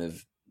to kind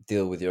of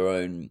deal with your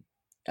own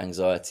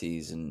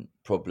anxieties and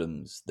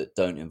problems that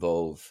don't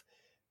involve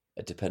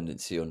a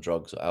dependency on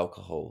drugs or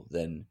alcohol,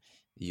 then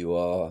you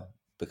are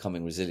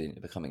becoming resilient,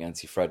 you're becoming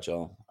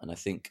anti-fragile. And I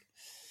think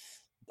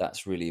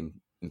that's really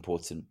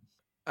important.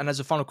 And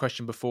as a final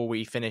question before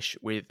we finish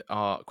with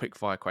our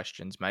quickfire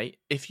questions, mate,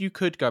 if you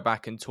could go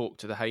back and talk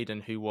to the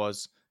Heydon who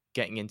was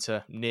getting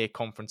into near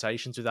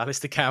confrontations with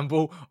Alistair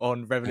Campbell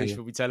on Revolution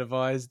Will Be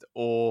Televised,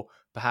 or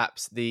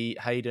perhaps the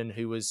Heydon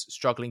who was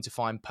struggling to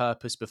find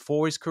purpose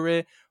before his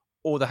career,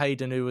 or the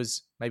Heydon who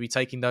was maybe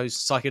taking those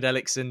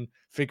psychedelics and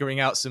figuring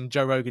out some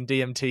Joe Rogan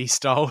DMT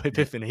style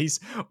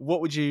epiphanies,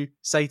 what would you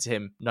say to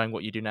him, knowing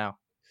what you do now?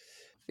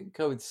 I think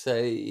I would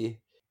say,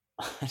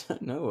 I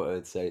don't know what I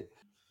would say.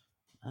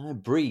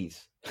 Breathe.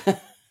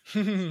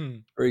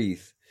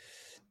 Breathe.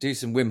 Do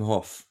some Wim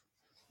Hof.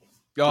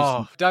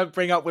 Oh, don't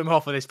bring up Wim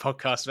Hof on this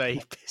podcast, mate.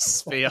 He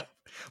pisses me off.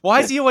 Why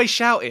is he always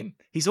shouting?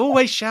 He's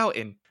always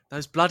shouting.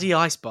 Those bloody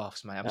ice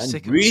baths, mate. I'm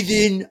sick of them. Breathe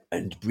in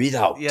and breathe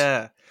out.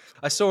 Yeah.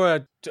 I saw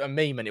a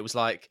meme and it was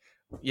like,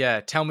 yeah,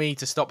 tell me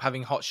to stop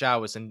having hot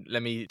showers and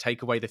let me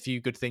take away the few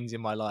good things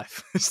in my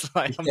life. It's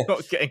like, I'm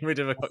not getting rid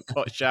of a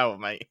hot shower,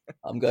 mate.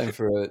 I'm going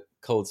for a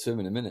cold swim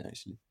in a minute,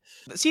 actually.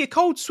 See, a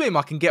cold swim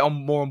I can get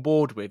more on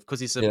board with,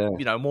 because it's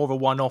more of a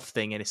one-off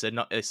thing, and it's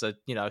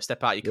a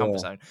step out of your comfort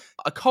zone.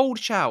 A cold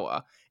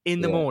shower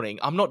in the morning,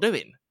 I'm not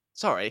doing.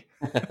 Sorry.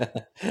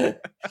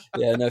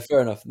 Yeah, no,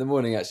 fair enough. In the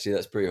morning, actually,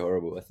 that's pretty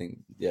horrible. I think,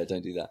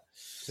 don't do that.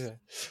 Yeah.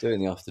 Do it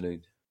in the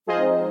afternoon.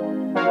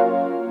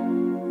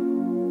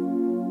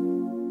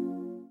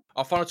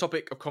 Our final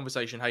topic of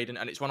conversation, Heydon,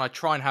 and it's one I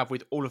try and have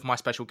with all of my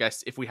special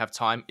guests if we have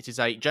time. It is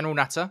a general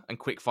natter and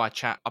quick-fire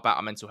chat about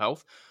our mental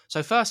health.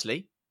 So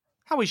firstly,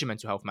 how is your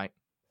mental health, mate?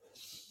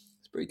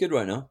 It's pretty good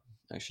right now,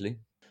 actually.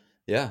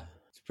 Yeah,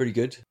 it's pretty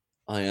good.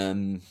 I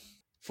am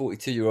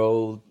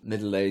 42-year-old,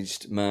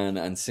 middle-aged man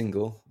and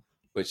single,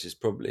 which is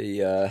probably...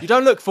 You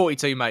don't look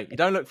 42, mate. You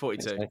don't look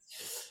 42.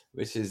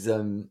 Which is,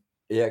 kind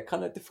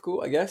of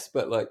difficult, I guess.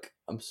 But, like,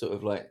 I'm sort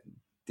of, like,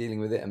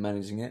 dealing with it and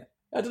managing it.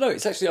 I don't know.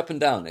 It's actually up and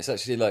down. It's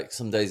actually, like,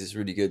 some days it's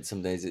really good.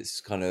 Some days it's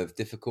kind of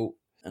difficult.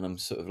 And I'm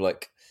sort of,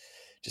 like,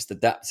 just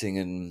adapting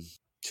and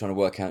trying to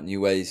work out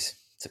new ways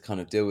to kind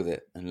of deal with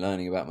it, and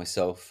learning about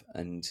myself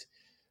and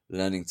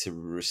learning to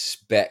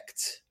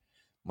respect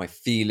my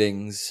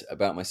feelings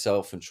about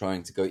myself and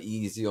trying to go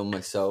easy on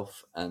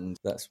myself. And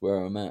that's where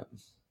I'm at.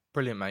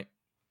 Brilliant, mate.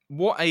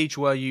 What age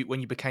were you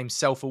when you became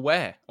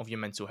self-aware of your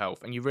mental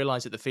health and you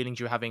realised that the feelings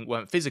you were having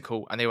weren't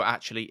physical and they were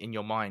actually in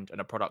your mind and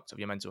a product of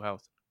your mental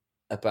health?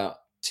 About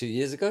 2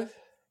 years ago.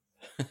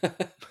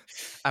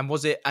 And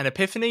was it an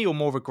epiphany or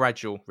more of a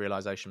gradual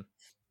realisation?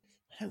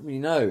 I don't really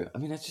know. I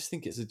mean, I just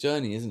think it's a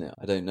journey, isn't it?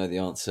 I don't know the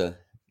answer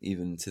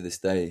even to this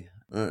day.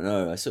 I don't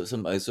know. I sort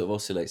of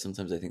oscillate.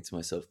 Sometimes I think to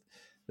myself,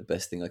 the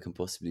best thing I can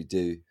possibly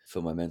do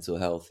for my mental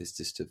health is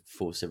just to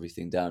force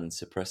everything down and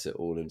suppress it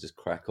all and just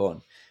crack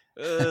on.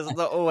 It's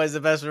not always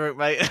the best route,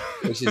 mate.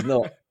 Which is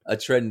not a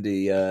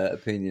trendy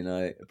opinion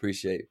I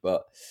appreciate,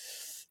 but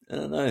I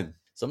don't know.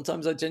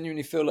 Sometimes I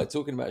genuinely feel like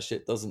talking about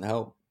shit doesn't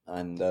help,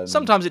 and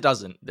Sometimes it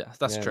doesn't. Yeah,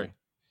 that's yeah. true.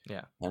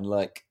 Yeah. And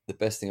like the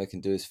best thing I can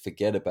do is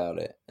forget about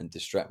it and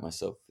distract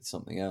myself with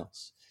something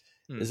else.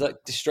 It's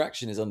like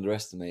distraction is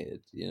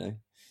underestimated, you know.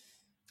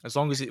 As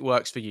long as it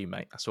works for you,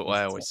 mate. That's what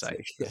I always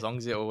say. Yeah. As long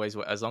as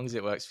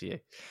it works for you.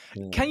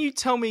 Yeah. Can you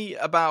tell me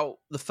about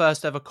the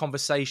first ever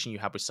conversation you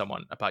had with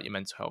someone about your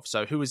mental health?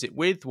 So who was it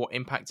with? What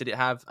impact did it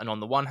have? And on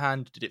the one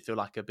hand, did it feel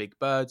like a big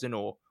burden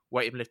or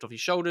weight lift off your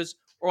shoulders?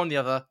 Or on the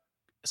other,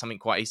 something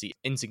quite easy,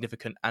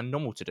 insignificant and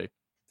normal to do?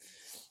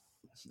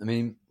 I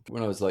mean,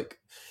 when I was like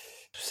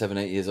 7,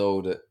 8 years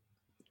old at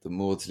the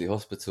Maudsley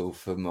Hospital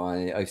for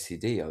my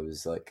OCD, I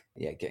was like,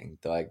 getting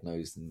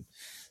diagnosed and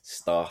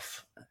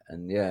stuff,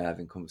 and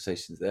having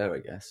conversations there, I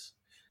guess.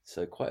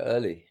 So quite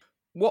early.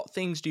 What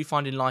things do you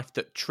find in life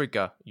that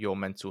trigger your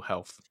mental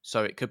health?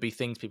 So it could be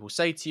things people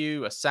say to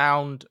you, a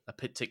sound, a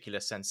particular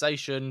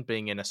sensation,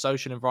 being in a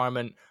social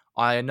environment.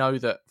 I know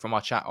that from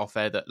our chat off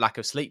air that lack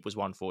of sleep was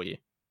one for you.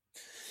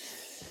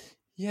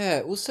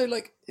 Yeah, also,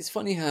 like, it's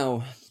funny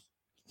how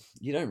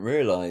you don't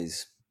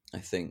realize, I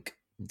think,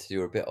 until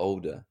you're a bit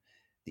older,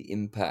 the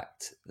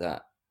impact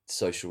that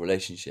social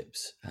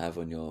relationships have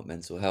on your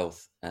mental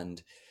health.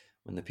 And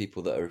when the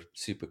people that are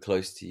super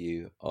close to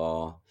you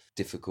are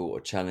difficult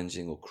or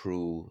challenging or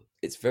cruel,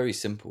 it's very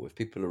simple. If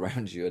people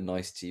around you are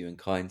nice to you and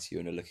kind to you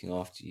and are looking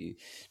after you,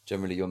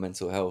 generally your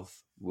mental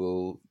health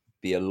will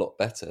be a lot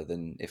better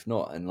than if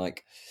not. And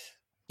like,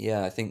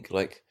 I think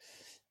like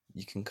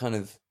you can kind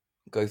of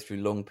go through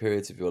long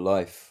periods of your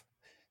life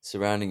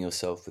surrounding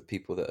yourself with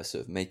people that are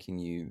sort of making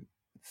you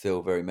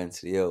feel very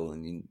mentally ill,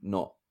 and you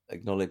not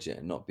acknowledge it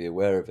and not be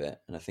aware of it.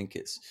 And I think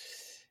it's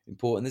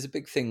important. There's a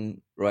big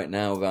thing right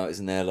now about,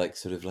 isn't there, like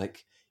sort of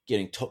like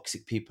getting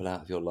toxic people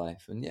out of your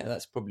life, and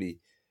that's probably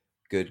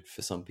good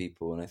for some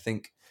people. And I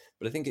think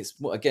it's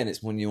again,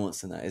 it's more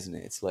nuanced than that, isn't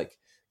it? It's like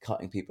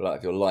cutting people out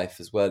of your life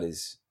as well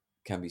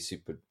can be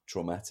super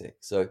traumatic.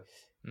 So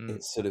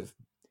it's sort of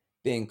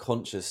being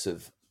conscious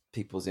of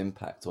people's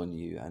impact on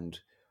you and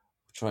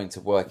trying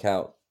to work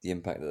out the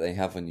impact that they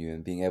have on you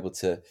and being able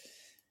to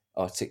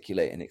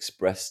articulate and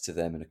express to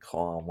them in a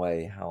calm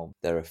way how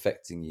they're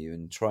affecting you,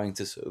 and trying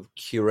to sort of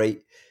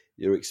curate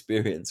your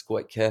experience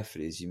quite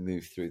carefully as you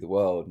move through the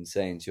world, and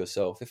saying to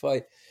yourself, if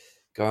I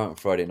go out on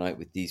Friday night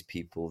with these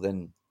people,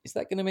 then is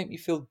that going to make me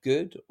feel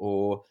good,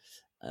 or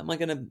am I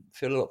going to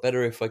feel a lot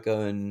better if I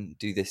go and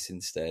do this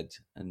instead?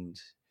 And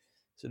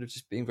sort of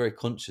just being very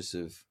conscious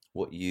of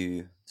what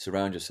you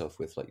surround yourself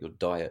with, like your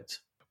diet.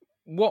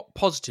 What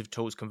positive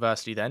tools,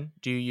 conversely, then,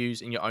 do you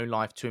use in your own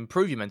life to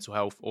improve your mental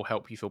health or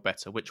help you feel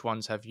better? Which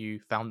ones have you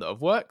found that have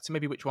worked?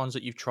 Maybe which ones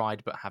that you've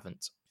tried but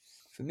haven't?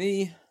 For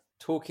me,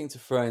 talking to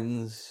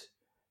friends,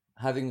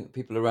 having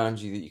people around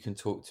you that you can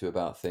talk to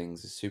about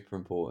things is super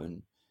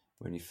important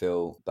when you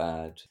feel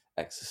bad.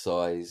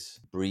 Exercise,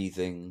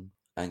 breathing,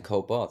 and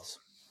cold baths.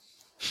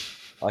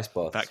 Ice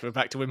baths. We're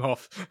back to Wim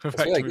Hof.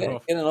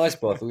 Get in an ice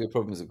bath, all your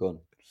problems are gone.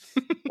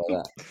 Like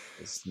that.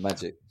 It's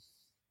magic.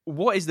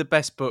 What is the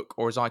best book,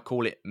 or as I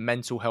call it,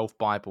 mental health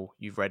Bible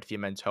you've read for your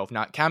mental health?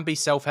 Now, it can be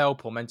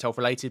self-help or mental health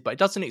related, but it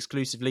doesn't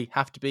exclusively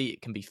have to be.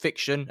 It can be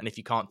fiction. And if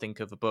you can't think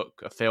of a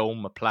book, a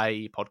film, a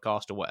play,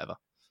 podcast, or whatever.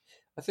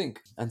 I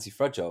think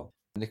Anti-Fragile,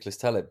 Nicholas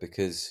Taleb,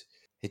 because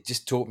it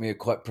just taught me a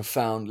quite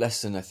profound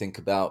lesson, I think,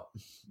 about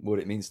what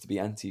it means to be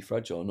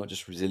anti-fragile, not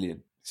just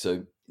resilient.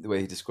 So the way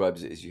he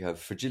describes it is you have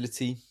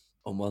fragility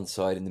on one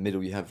side, in the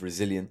middle you have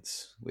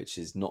resilience, which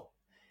is not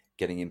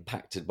getting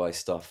impacted by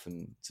stuff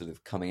and sort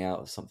of coming out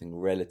of something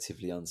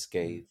relatively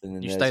unscathed. And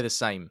then you stay the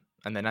same,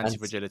 and then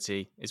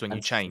anti-fragility is when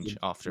you change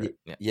after it.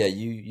 Yeah,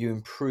 you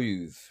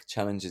improve.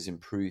 Challenges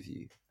improve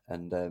you.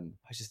 And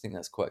I just think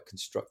that's quite a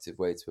constructive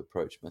way to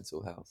approach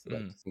mental health.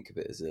 Like, think of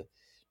it as a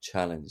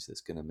challenge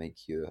that's going to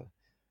make you a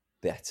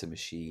better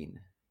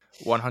machine.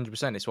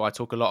 100%. It's why I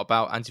talk a lot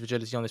about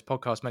anti-fragility on this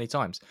podcast many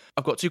times.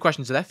 I've got 2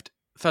 questions left.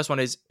 First one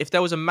is, if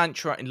there was a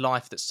mantra in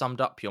life that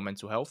summed up your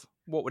mental health,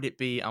 what would it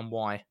be and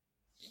why?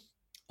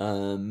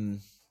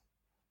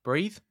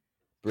 Breathe.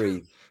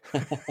 Breathe.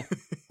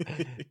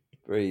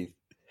 Breathe.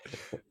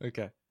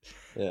 Okay.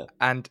 Yeah.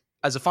 And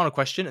as a final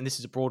question, and this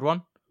is a broad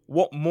one,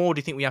 What more do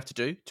you think we have to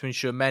do to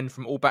ensure men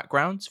from all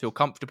backgrounds feel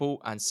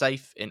comfortable and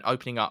safe in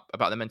opening up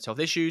about their mental health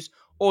issues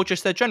or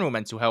just their general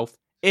mental health,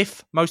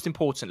 if, most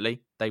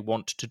importantly, they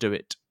want to do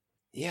it?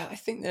 Yeah, I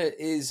think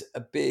there's a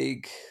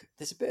bit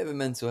of a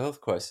mental health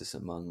crisis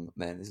among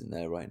men, isn't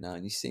there, right now?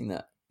 And you see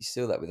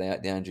that with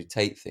the Andrew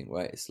Tate thing,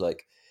 right? It's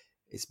like,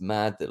 it's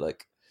mad that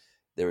like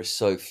there are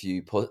so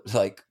few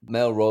like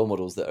male role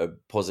models that are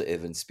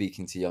positive and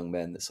speaking to young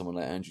men, that someone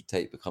like Andrew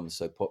Tate becomes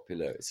so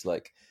popular. It's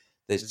like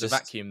there's There's a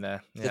just vacuum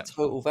there. the Yeah.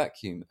 total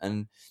vacuum,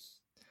 and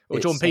Well,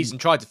 Jordan it's Peterson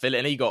tried to fill it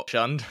and he got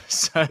shunned.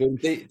 So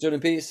Jordan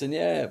Peterson.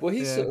 Yeah, well,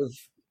 he's yeah. sort of.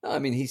 I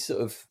mean, he's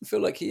sort of. I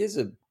feel like he is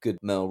a good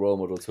male role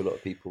model to a lot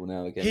of people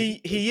now. Again,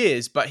 isn't he? He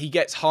is, but he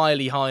gets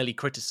highly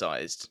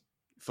criticised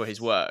for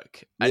his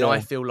work. And Yeah, I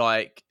feel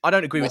like I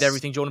don't agree with that's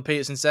everything Jordan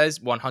Peterson says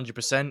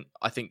 100%.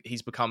 I think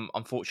he's become,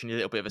 unfortunately, a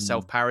little bit of a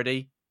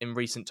self-parody in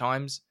recent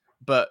times.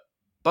 But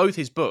both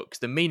his books,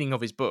 the meaning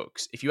of his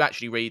books, if you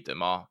actually read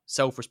them, are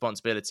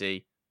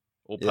self-responsibility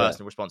or yeah.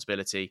 personal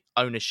responsibility,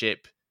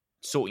 ownership,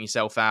 sorting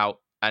yourself out,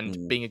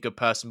 and being a good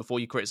person before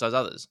you criticise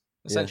others.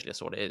 Essentially,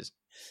 that's what it is.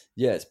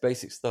 Yeah, it's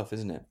basic stuff,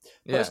 isn't it?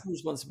 Yeah. Personal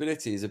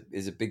responsibility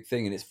is a big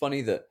thing, and it's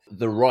funny that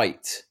the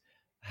right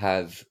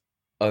have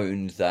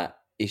owned that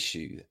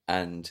issue,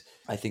 and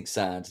I think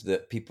sad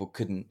that people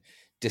couldn't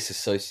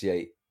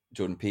disassociate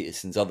Jordan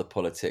Peterson's other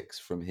politics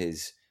from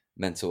his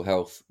mental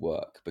health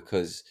work,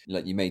 because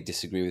like you may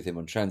disagree with him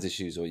on trans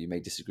issues, or you may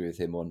disagree with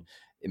him on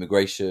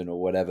immigration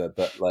or whatever,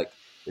 but like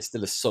there's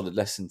still a solid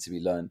lesson to be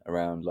learned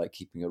around like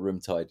keeping a room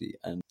tidy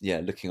and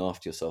looking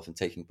after yourself and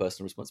taking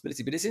personal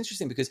responsibility. But it's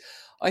interesting because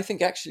I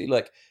think actually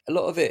like a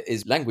lot of it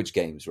is language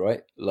games,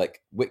 right?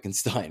 Like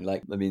Wittgenstein,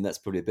 like, I mean, that's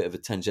probably a bit of a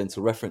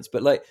tangential reference,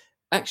 but like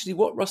actually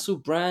what Russell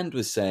Brand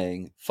was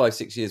saying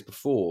 5-6 years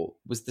before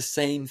was the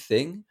same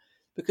thing,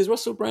 because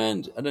Russell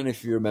Brand, I don't know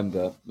if you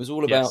remember, was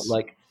all about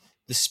like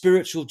the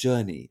spiritual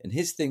journey, and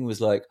his thing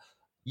was like,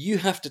 you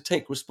have to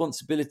take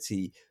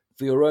responsibility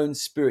for your own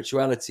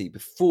spirituality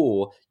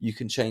before you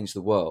can change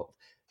the world.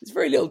 There's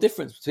very little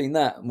difference between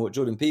that and what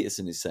Jordan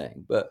Peterson is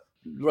saying, but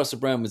Russell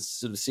Brand was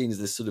sort of seen as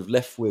this sort of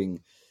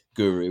left-wing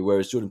guru,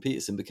 whereas Jordan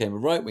Peterson became a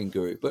right-wing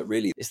guru. But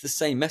really, it's the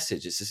same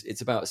message.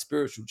 It's about a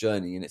spiritual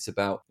journey, and it's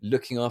about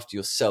looking after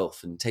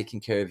yourself and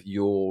taking care of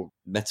your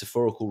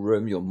metaphorical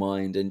room, your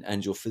mind,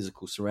 and your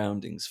physical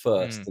surroundings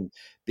first, and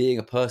being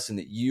a person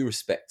that you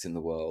respect in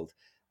the world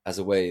as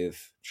a way of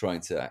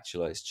trying to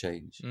actualize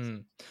change.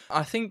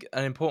 I think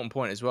an important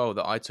point as well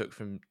that I took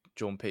from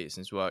Jordan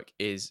Peterson's work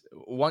is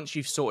once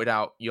you've sorted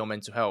out your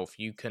mental health,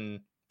 you can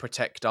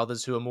protect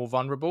others who are more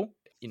vulnerable.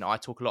 You know, I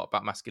talk a lot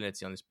about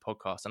masculinity on this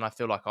podcast, and I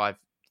feel like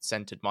I've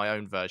centered my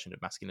own version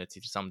of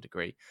masculinity to some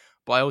degree.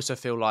 But I also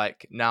feel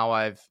like now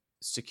I've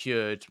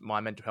secured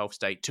my mental health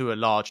state to a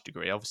large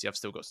degree. Obviously, I've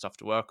still got stuff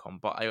to work on,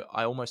 but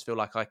I almost feel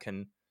like I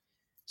can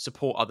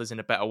support others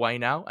in a better way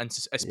now, and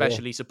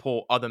especially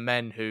support other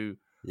men who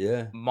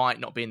might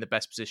not be in the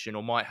best position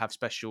or might have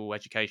special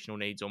educational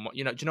needs, or do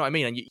you know what I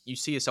mean? And you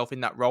see yourself in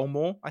that role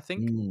more, I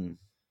think.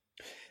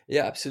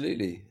 Yeah,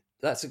 absolutely.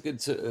 That's a good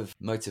sort of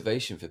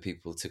motivation for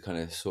people to kind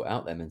of sort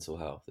out their mental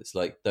health. It's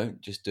like, don't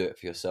just do it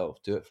for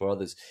yourself, do it for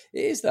others.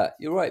 It is that,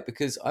 you're right,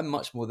 because I'm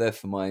much more there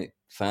for my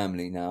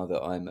family now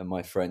that and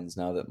my friends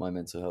now that my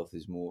mental health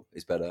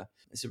is better.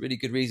 It's a really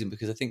good reason,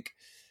 because I think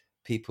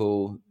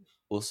people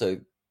also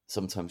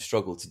sometimes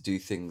struggle to do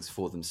things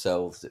for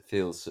themselves. It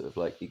feels sort of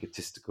like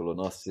egotistical or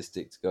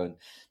narcissistic to go and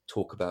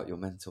talk about your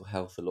mental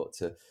health a lot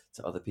to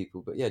other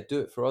people. But yeah,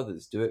 do it for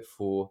others, do it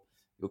for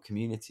your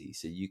community,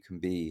 so you can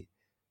be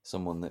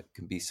someone that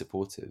can be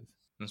supportive.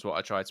 That's what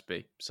I try to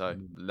be. So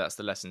that's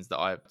the lessons that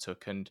I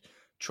took, and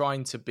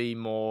trying to be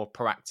more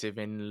proactive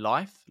in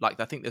life. Like,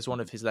 I think there's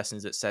one of his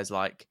lessons that says,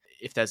 like,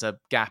 if there's a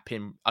gap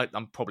in,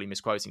 I'm probably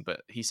misquoting,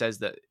 but he says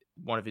that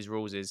one of his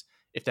rules is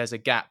if there's a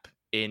gap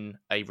in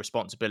a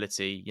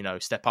responsibility,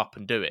 step up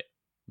and do it,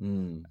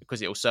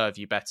 because it will serve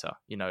you better.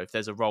 If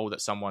there's a role that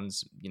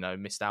someone's,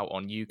 missed out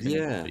on, you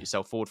can put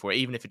yourself forward for it,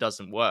 even if it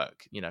doesn't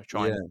work,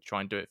 try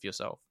and do it for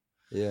yourself.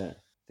 Yeah,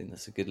 I think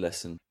that's a good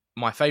lesson.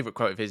 My favorite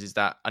quote of his is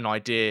that an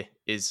idea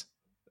is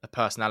a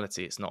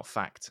personality, it's not a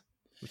fact,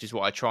 which is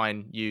what I try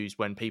and use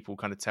when people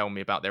kind of tell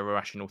me about their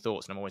irrational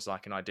thoughts. And I'm always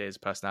like, an idea is a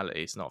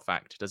personality, it's not a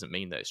fact. It doesn't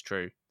mean that it's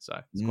true.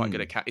 So it's quite good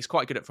at it's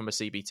quite good at from a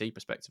CBT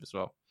perspective as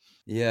well.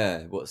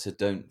 Yeah, so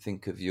don't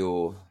think of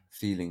your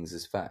feelings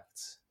as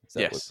facts.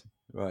 Yes.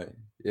 Right.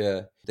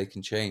 Yeah, they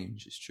can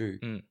change. It's true.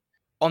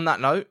 On that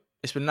note,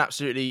 it's been an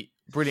absolutely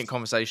brilliant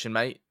conversation,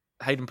 mate.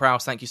 Heydon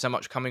Prowse, thank you so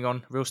much for coming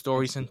on Real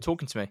Stories and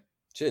talking to me.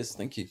 Cheers.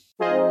 Thank you.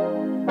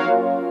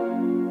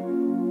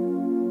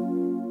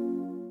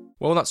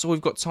 Well, that's all we've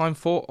got time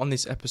for on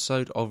this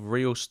episode of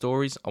Real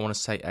Stories. I want to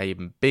say a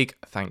big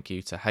thank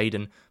you to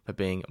Heydon for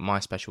being my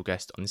special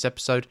guest on this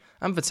episode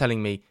and for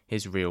telling me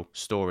his real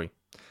story.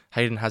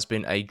 Heydon has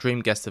been a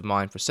dream guest of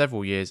mine for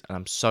several years, and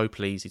I'm so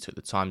pleased he took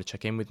the time to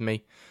check in with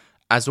me.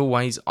 As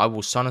always, I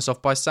will sign us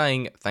off by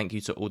saying thank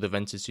you to all the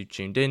venters who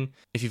tuned in.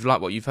 If you've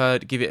liked what you've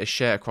heard, give it a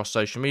share across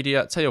social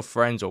media, tell your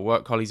friends or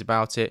work colleagues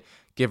about it,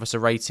 give us a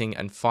rating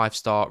and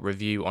 5-star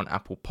review on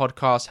Apple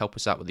Podcasts, help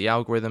us out with the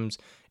algorithms.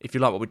 If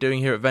you like what we're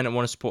doing here at Vent and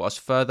want to support us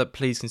further,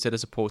 please consider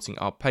supporting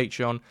our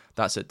Patreon.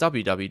 That's at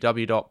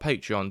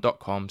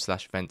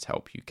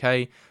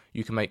www.patreon.com/VentHelpUK.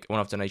 You can make a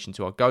one-off donation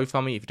to our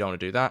GoFundMe if you don't want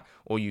to do that,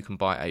 or you can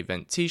buy a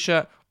Vent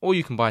t-shirt, or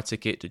you can buy a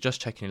ticket to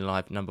Just Checking In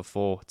Live number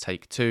 4,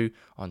 take 2,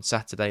 on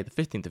Saturday, the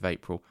 15th of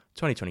April,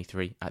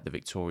 2023 at the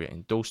Victoria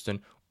in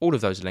Dalston. All of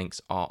those links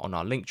are on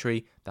our link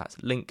tree. That's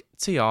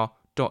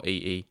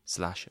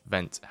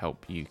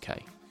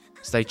linktr.ee/VentHelpUK.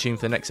 Stay tuned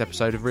for the next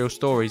episode of Real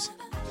Stories.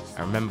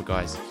 And remember,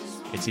 guys,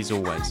 it is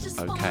always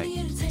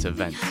okay to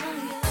vent.